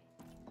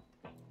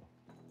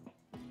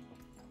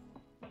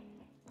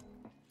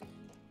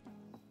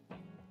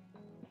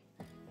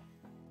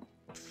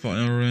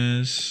 Fire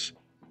res,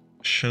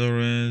 shadow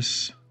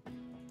res.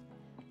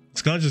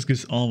 Skull just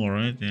gives armor,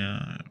 right?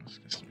 Yeah, it's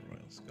just a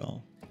royal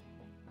skull.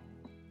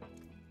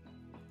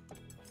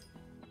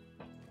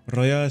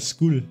 Royal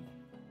skull.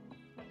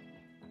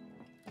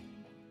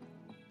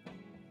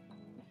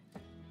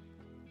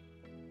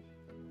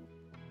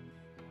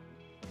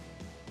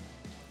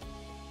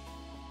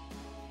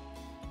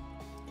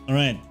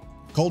 Alright,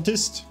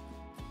 cultist.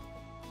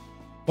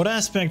 What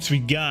aspects we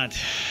got?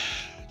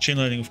 Chain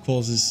lightning, of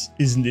course,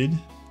 isn't it?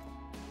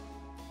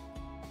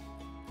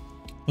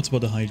 What's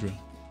about the Hydra?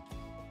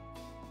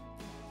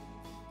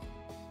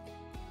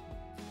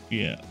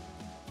 Yeah.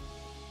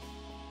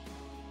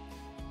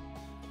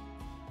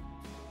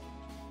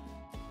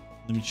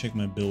 Let me check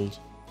my build.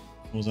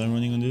 What was I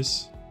running on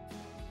this?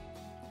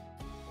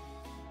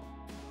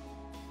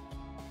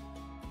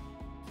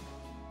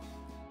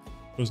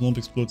 First lump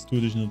explodes 2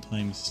 additional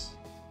times.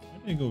 Why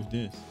did I go with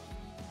this?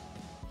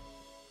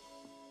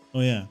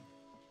 Oh yeah.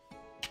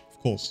 Of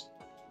course.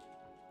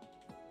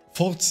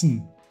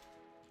 Forzen.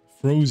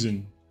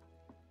 Frozen.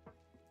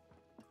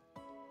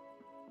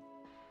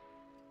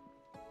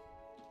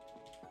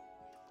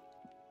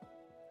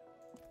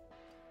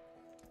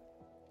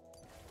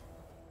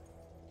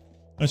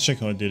 Let's check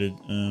how I did it.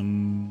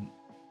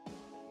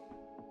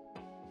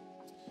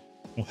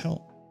 Oh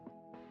hell.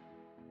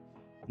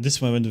 This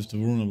is why I went with the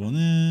vulnerable.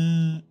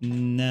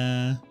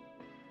 Nah.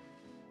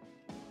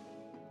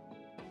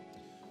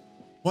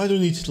 Why do I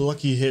need the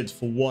lucky hit?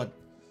 For what?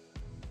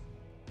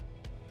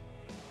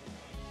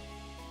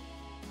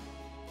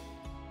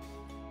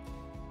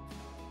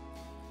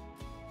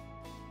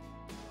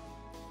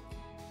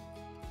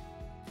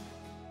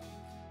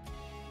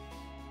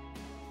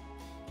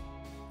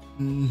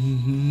 I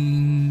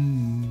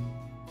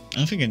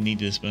don't think I need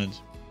this, but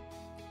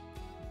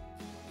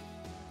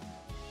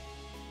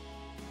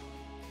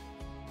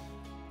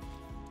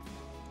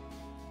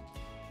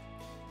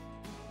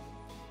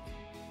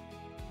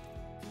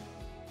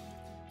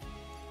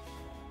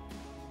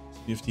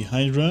we have the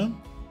Hydra.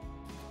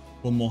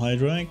 One more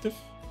Hydra active.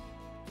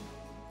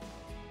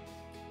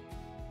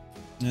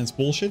 That's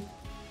bullshit.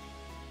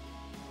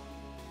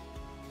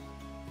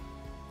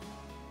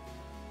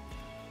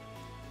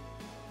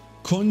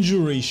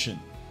 Conjuration.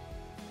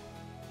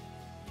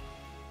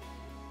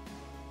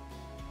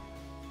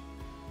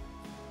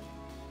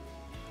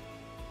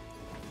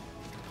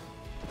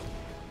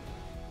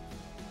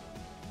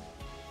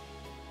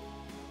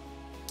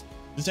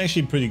 It's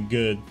actually pretty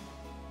good.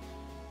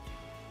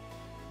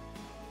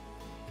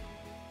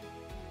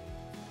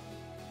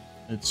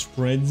 It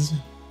spreads.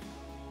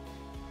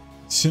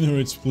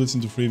 Incinerate splits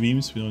into 3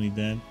 beams. We don't need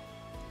that.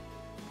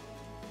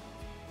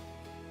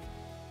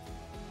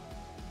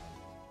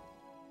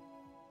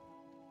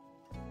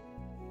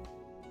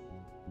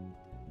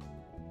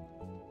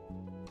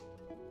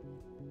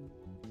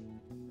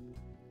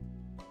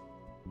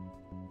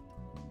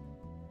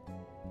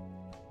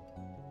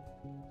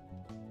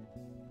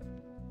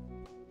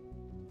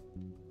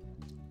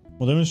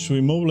 What damage to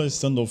immobilize,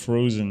 stunned, or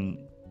frozen?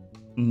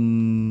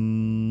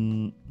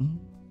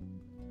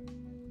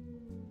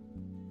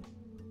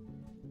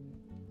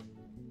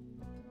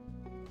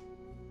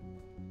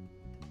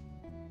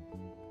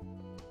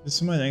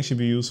 This might actually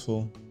be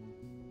useful.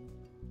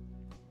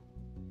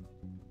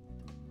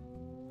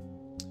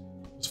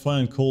 It's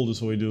fire and cold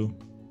is what we do.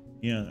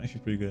 Yeah,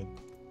 actually pretty good.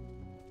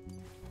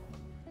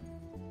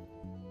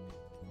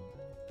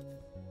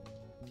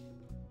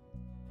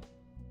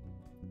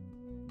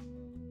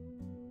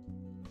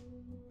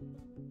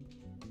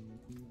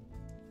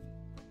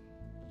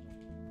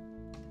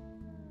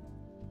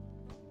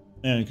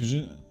 Yeah, because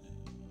you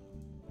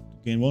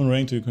gain 1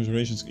 rank to your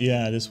conjurations.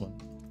 Yeah, this one.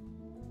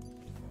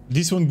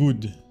 This one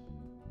good.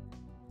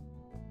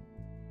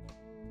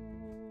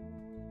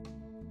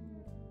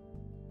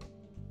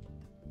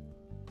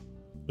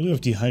 We do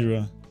have the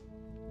Hydra.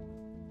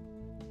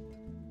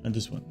 And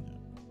this one.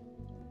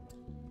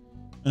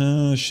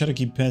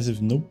 Shadowkey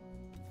passive, nope.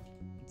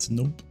 It's a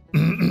nope.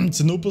 It's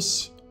an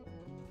opus.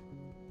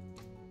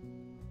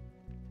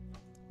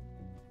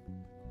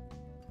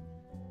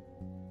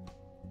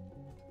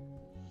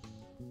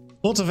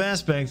 Lots of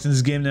aspects in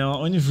this game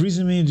now. When you've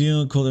recently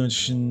deal cold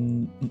damage.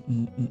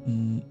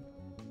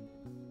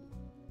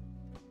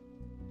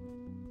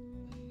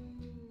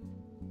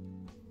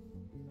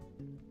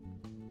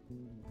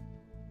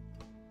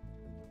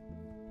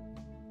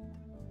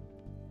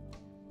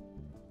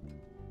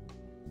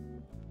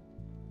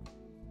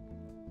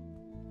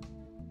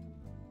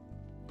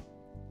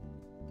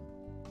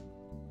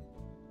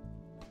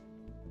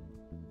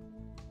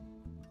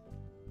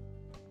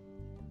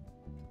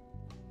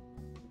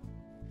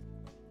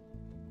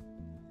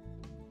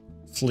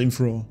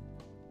 Flamethrower.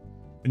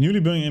 A newly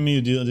burning enemy,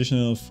 you deal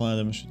additional fire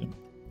damage to them.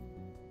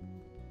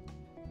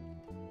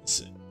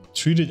 It's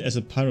treated as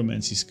a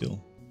pyromancy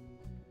skill.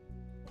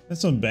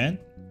 That's not bad.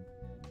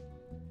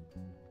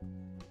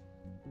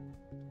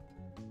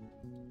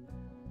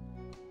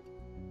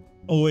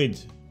 Oh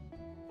wait.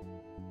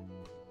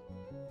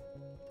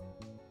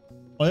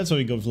 Oh, that's why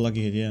we go for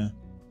lucky hit, yeah.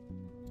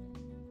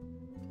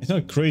 It's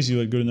not crazy,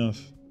 but good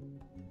enough.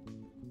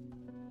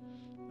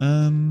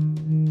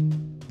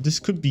 This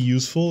could be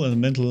useful as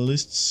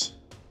mentalists.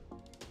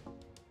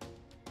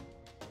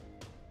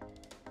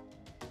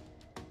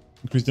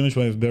 Increase damage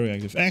while we have Barrier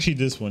active. Actually,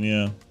 this one,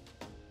 yeah.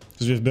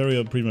 Because we have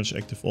Barrier pretty much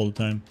active all the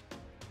time.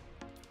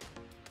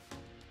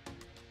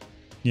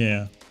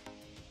 Yeah.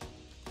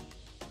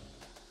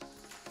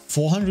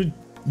 400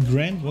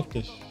 grand? What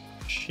the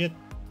shit?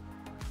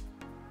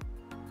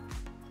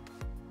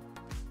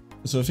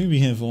 So I think we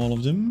have all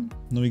of them.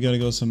 Now we gotta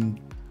go get some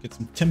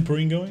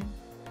tempering going.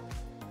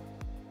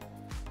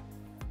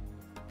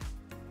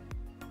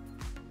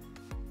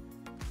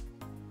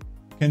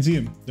 Can't see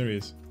him. There he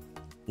is.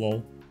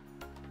 Lol.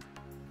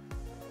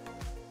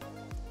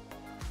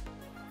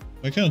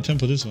 I can't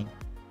temper this one.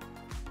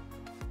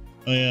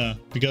 Oh yeah,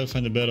 we gotta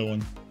find a better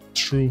one.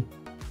 True.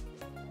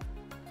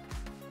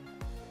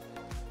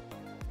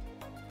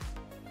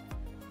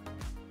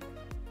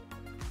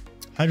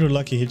 Hydro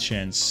lucky hit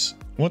chance.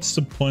 What's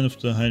the point of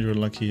the Hydro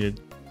lucky hit?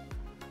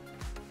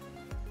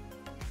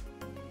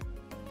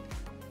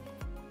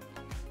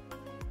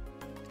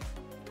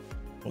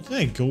 What did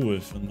I go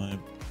with on my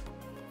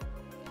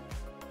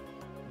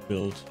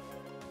build?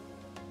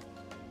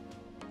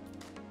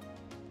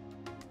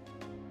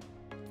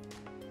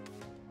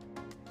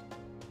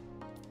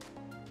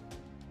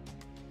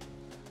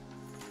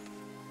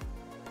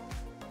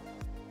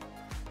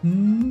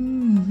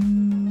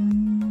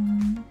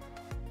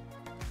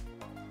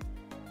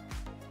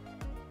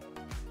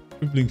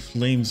 Crippling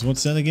flames.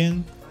 What's that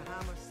again? My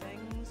hammer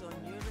sings on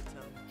your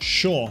return.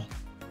 Sure.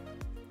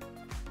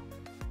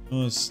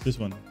 Oh, it's this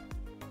one.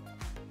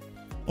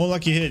 Oh,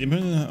 lucky hit.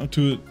 How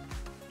to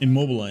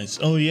immobilize.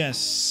 Oh,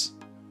 yes.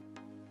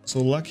 So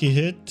lucky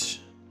hit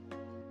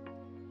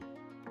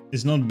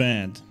is not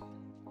bad.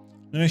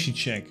 Let me actually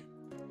check.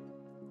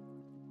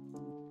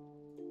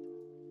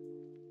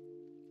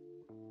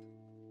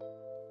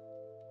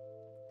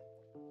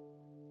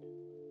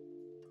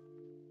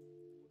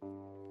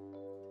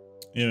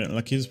 Yeah,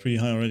 lucky is pretty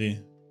high already.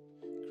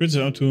 Crits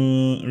are out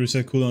to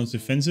reset cooldowns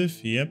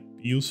defensive. Yep,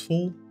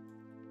 useful.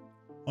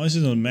 Oh, this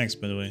is not max,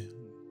 by the way.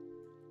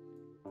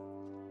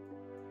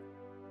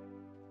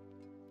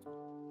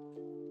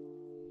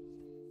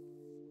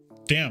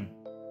 Damn.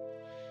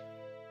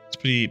 It's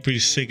pretty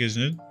sick,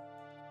 isn't it?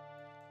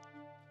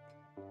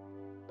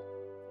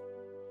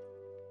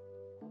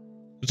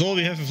 That's all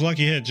we have with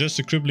lucky hit, just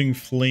the crippling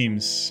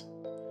flames.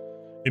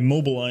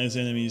 Immobilize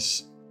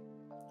enemies.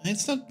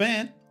 It's not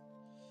bad.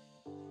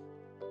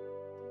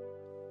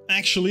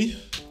 Actually.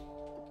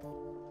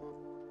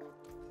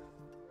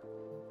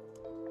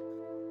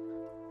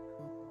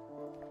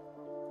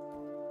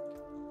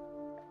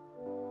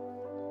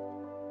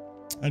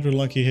 Hydra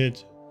lucky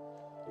hit.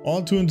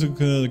 All two into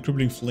the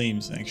crippling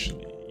flames,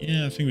 actually.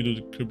 Yeah, I think we do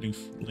the crippling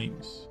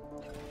flames.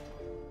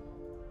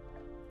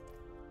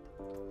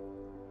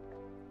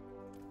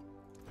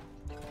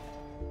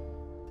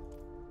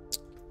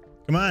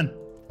 Come on.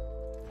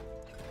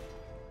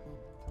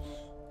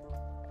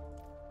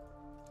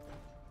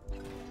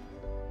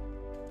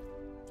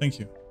 Thank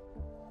you.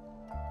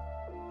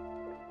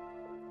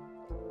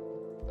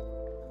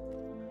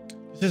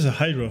 This is a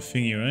Hydra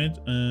thingy,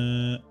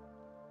 right?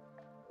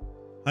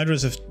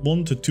 Hydras have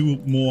 1 to 2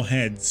 more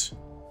heads.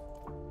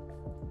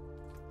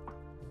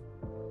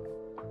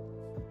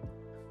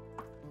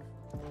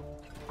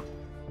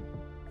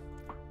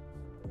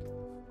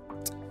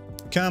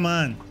 Come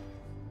on.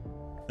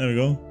 There we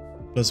go.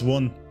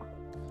 +1.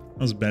 That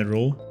was a bad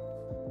roll.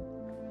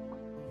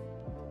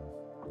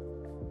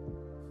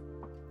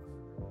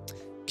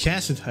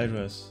 Casted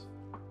Hydras.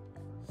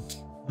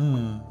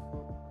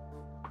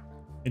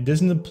 It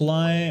doesn't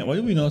apply. Why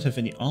do we not have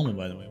any armor,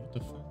 by the way? What the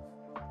fuck?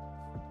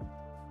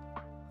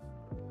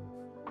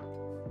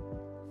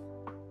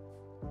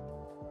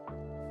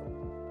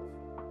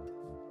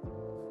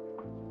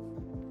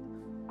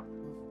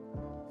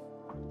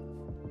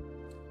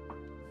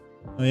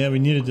 Oh yeah, we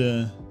needed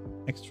the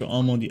extra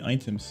armor on the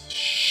items.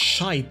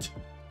 Shite!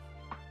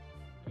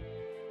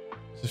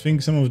 So I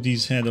think some of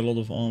these had a lot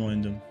of armor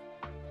in them.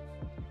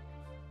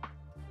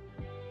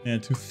 Yeah,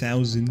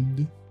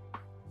 2000.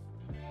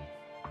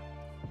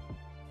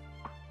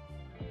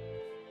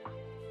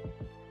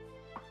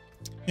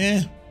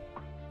 Yeah.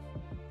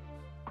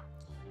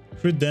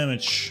 Crit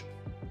damage.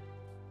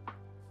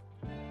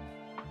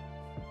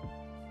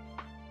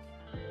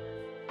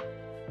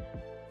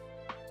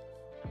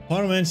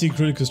 Pyromancy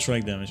critical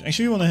strike damage.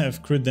 Actually, we want to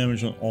have crit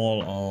damage on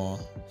all our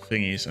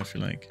thingies, I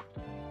feel like.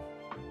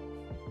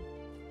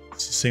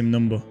 It's the same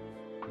number.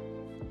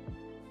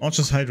 Or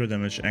just Hydra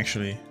damage,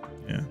 actually.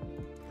 Yeah.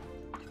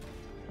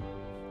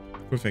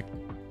 Perfect.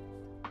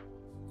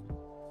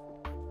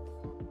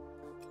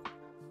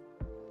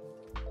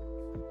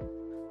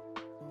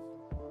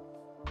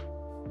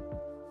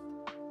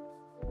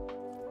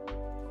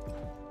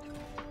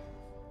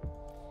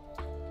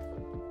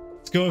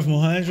 Let's go with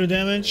more Hydra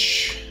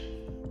damage.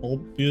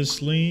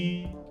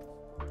 Obviously.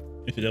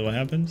 If it ever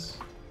happens.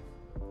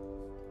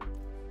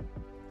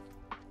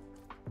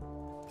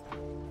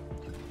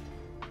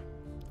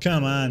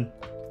 Come on.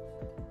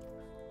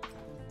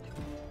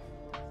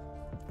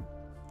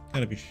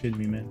 Gotta be shitting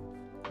me, man.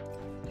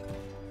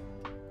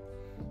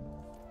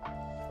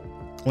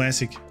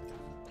 Classic.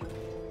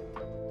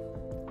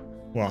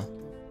 Wow.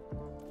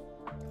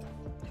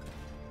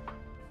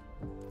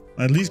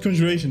 At least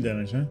conjuration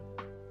damage, huh?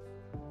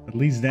 At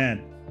least that.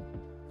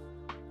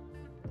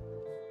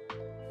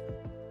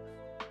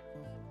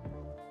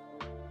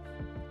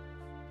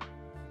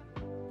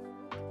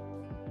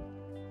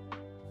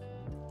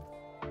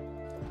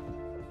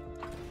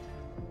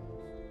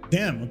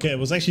 Damn, okay, it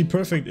was actually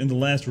perfect in the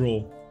last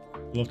roll.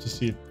 Love to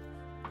see it.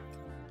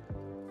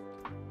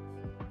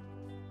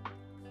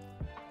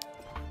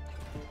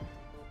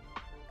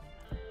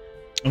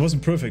 It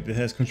wasn't perfect, it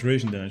has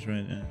conjuration damage,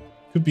 right? Yeah.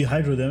 Could be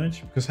Hydra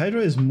damage, because Hydra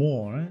is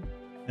more, right?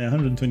 Yeah,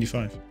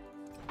 125.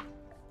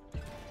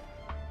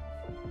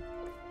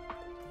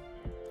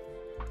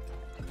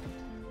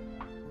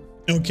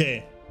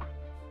 Okay.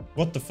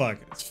 What the fuck?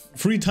 It's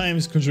 3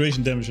 times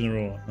conjuration damage in a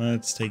row.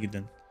 Let's take it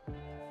then.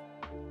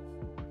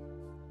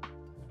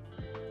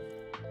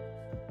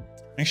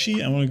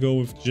 Actually, I want to go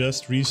with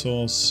just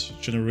resource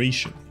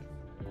generation.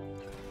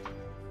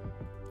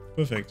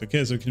 Perfect.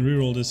 Okay, so we can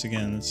reroll this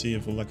again. Let's see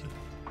if we're lucky.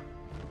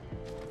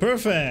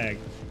 Perfect!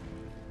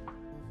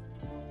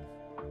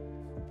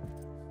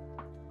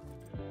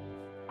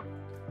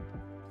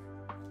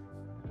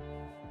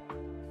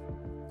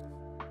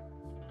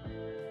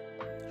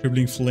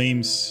 Crippling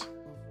flames.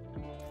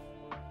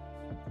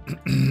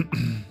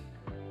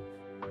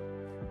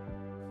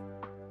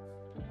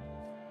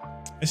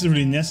 Is it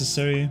really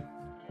necessary?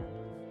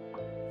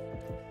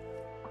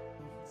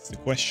 That's the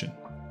question.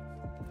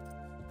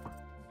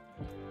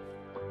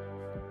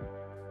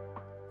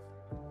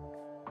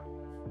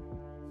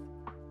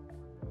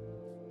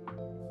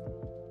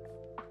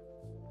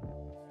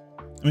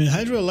 I mean,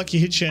 Hydra lucky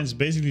hit chance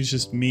basically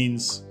just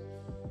means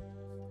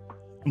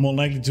more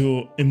likely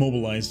to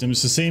immobilize them.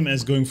 It's the same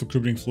as going for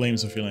crippling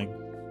flames, I feel like.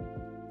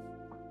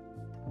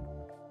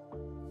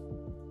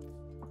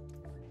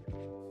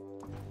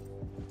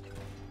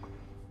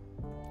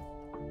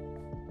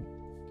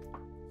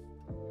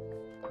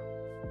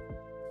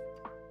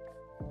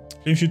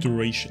 Flame shoot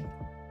duration.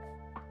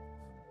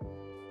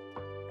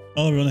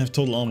 Oh, we don't have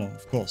total armor,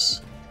 of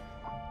course.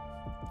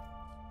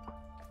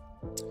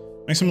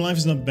 Maximum life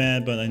is not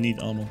bad, but I need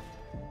armor.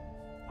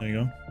 There you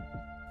go.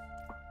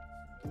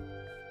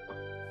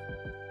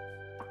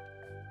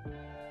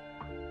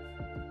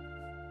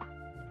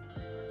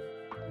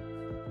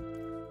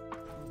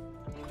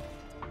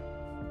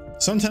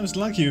 Sometimes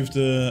lucky with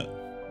the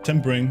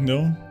tempering,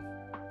 though.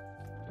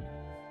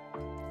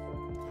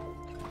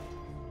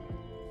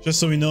 Just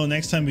so we know,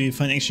 next time we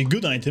find actually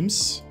good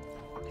items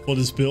for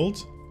this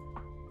build,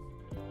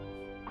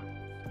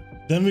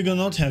 then we're gonna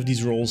not have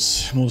these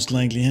rolls, most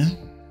likely, huh?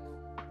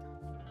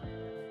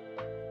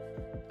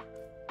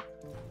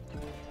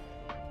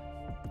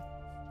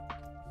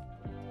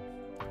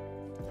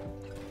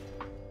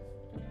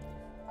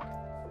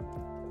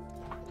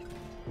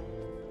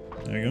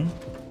 There we go.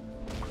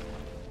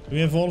 Do we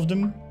have all of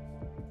them?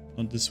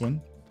 Not this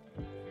one.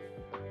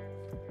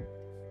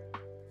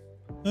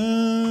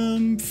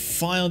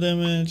 Fire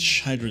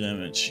damage, Hydra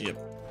damage, yep.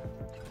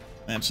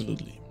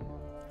 Absolutely.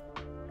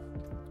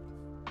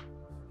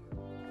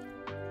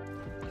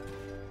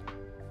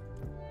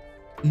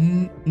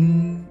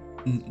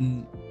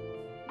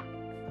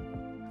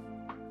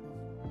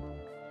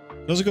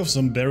 Also go for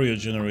some barrier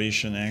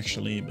generation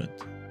actually, but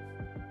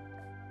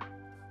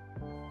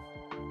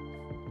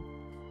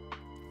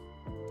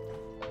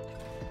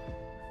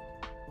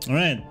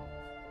alright.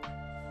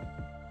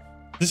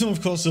 This one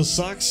of course still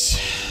sucks.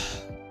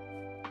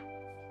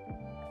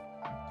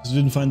 Because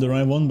we didn't find the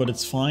right one, but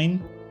it's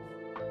fine.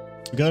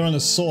 We gotta run a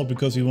sword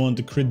because we want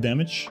the crit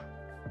damage.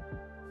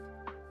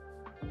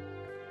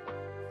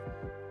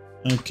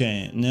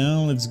 Okay,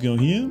 now let's go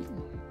here.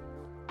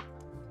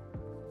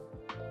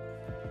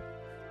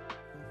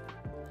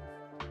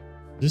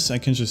 This I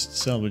can just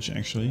salvage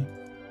actually.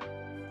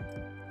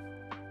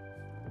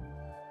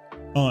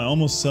 Oh, I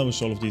almost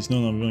salvaged all of these.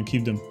 No, we're gonna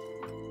keep them.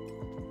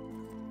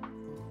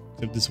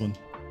 Except this one.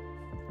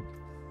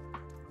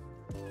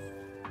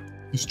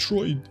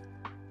 Destroyed.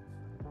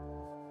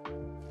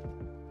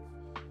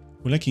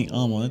 We're lacking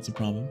armor, that's a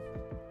problem.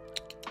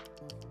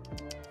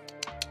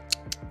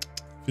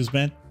 Feels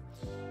bad.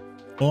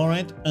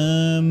 Alright,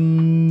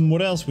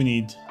 what else we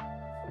need?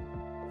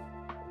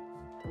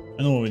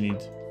 I know what we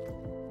need.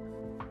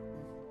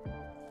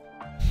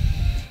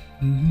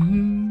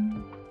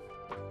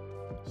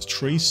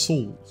 Stray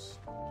souls.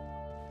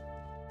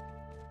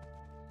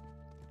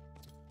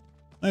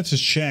 Let's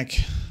just check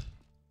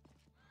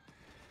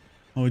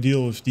how we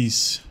deal with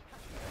these.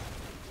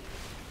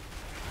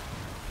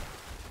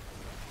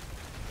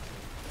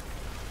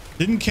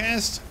 Didn't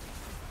cast.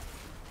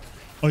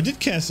 Oh, it did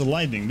cast a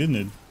lightning, didn't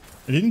it?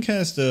 I didn't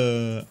cast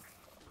a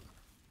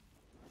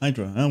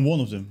Hydra.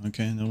 One of them.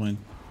 Okay, never mind.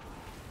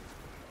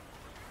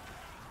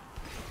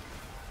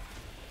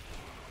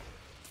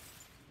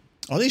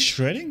 Are they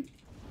shredding?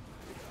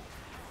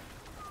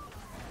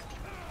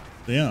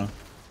 They are.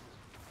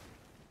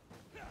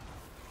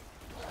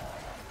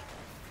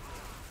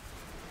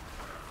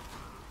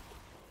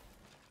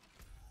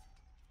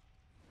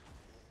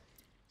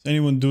 Is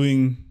anyone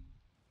doing?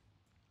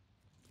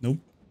 Nope.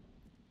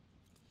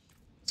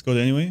 Let's go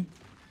there anyway.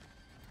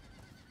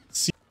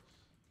 See.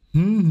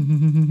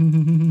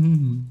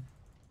 Damn,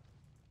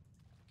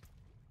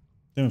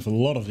 a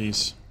lot of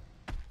these.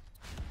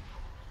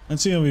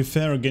 Let's see how we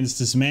fare against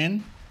this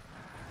man.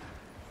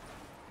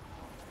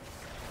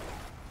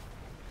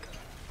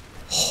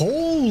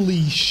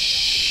 Holy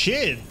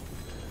shit.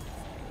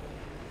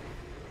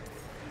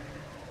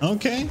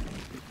 Okay.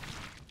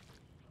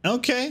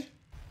 Okay.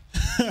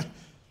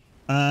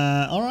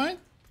 Alright.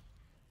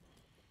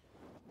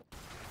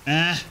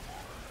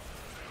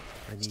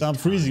 Stop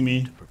freezing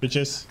me,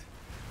 bitches.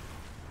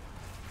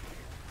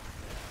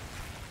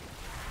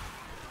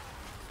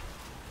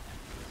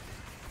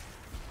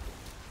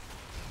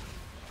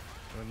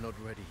 I'm not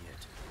ready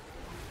yet.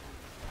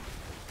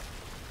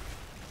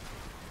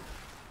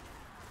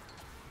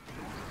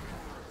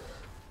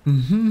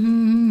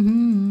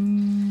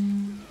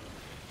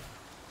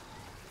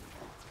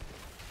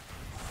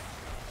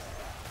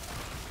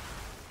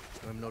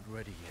 I'm not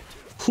ready yet.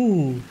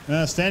 Whew.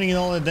 Standing in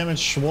all that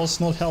damage was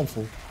not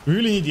helpful. We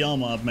really need the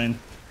armor up, man.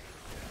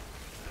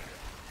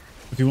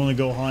 If you want to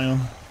go higher.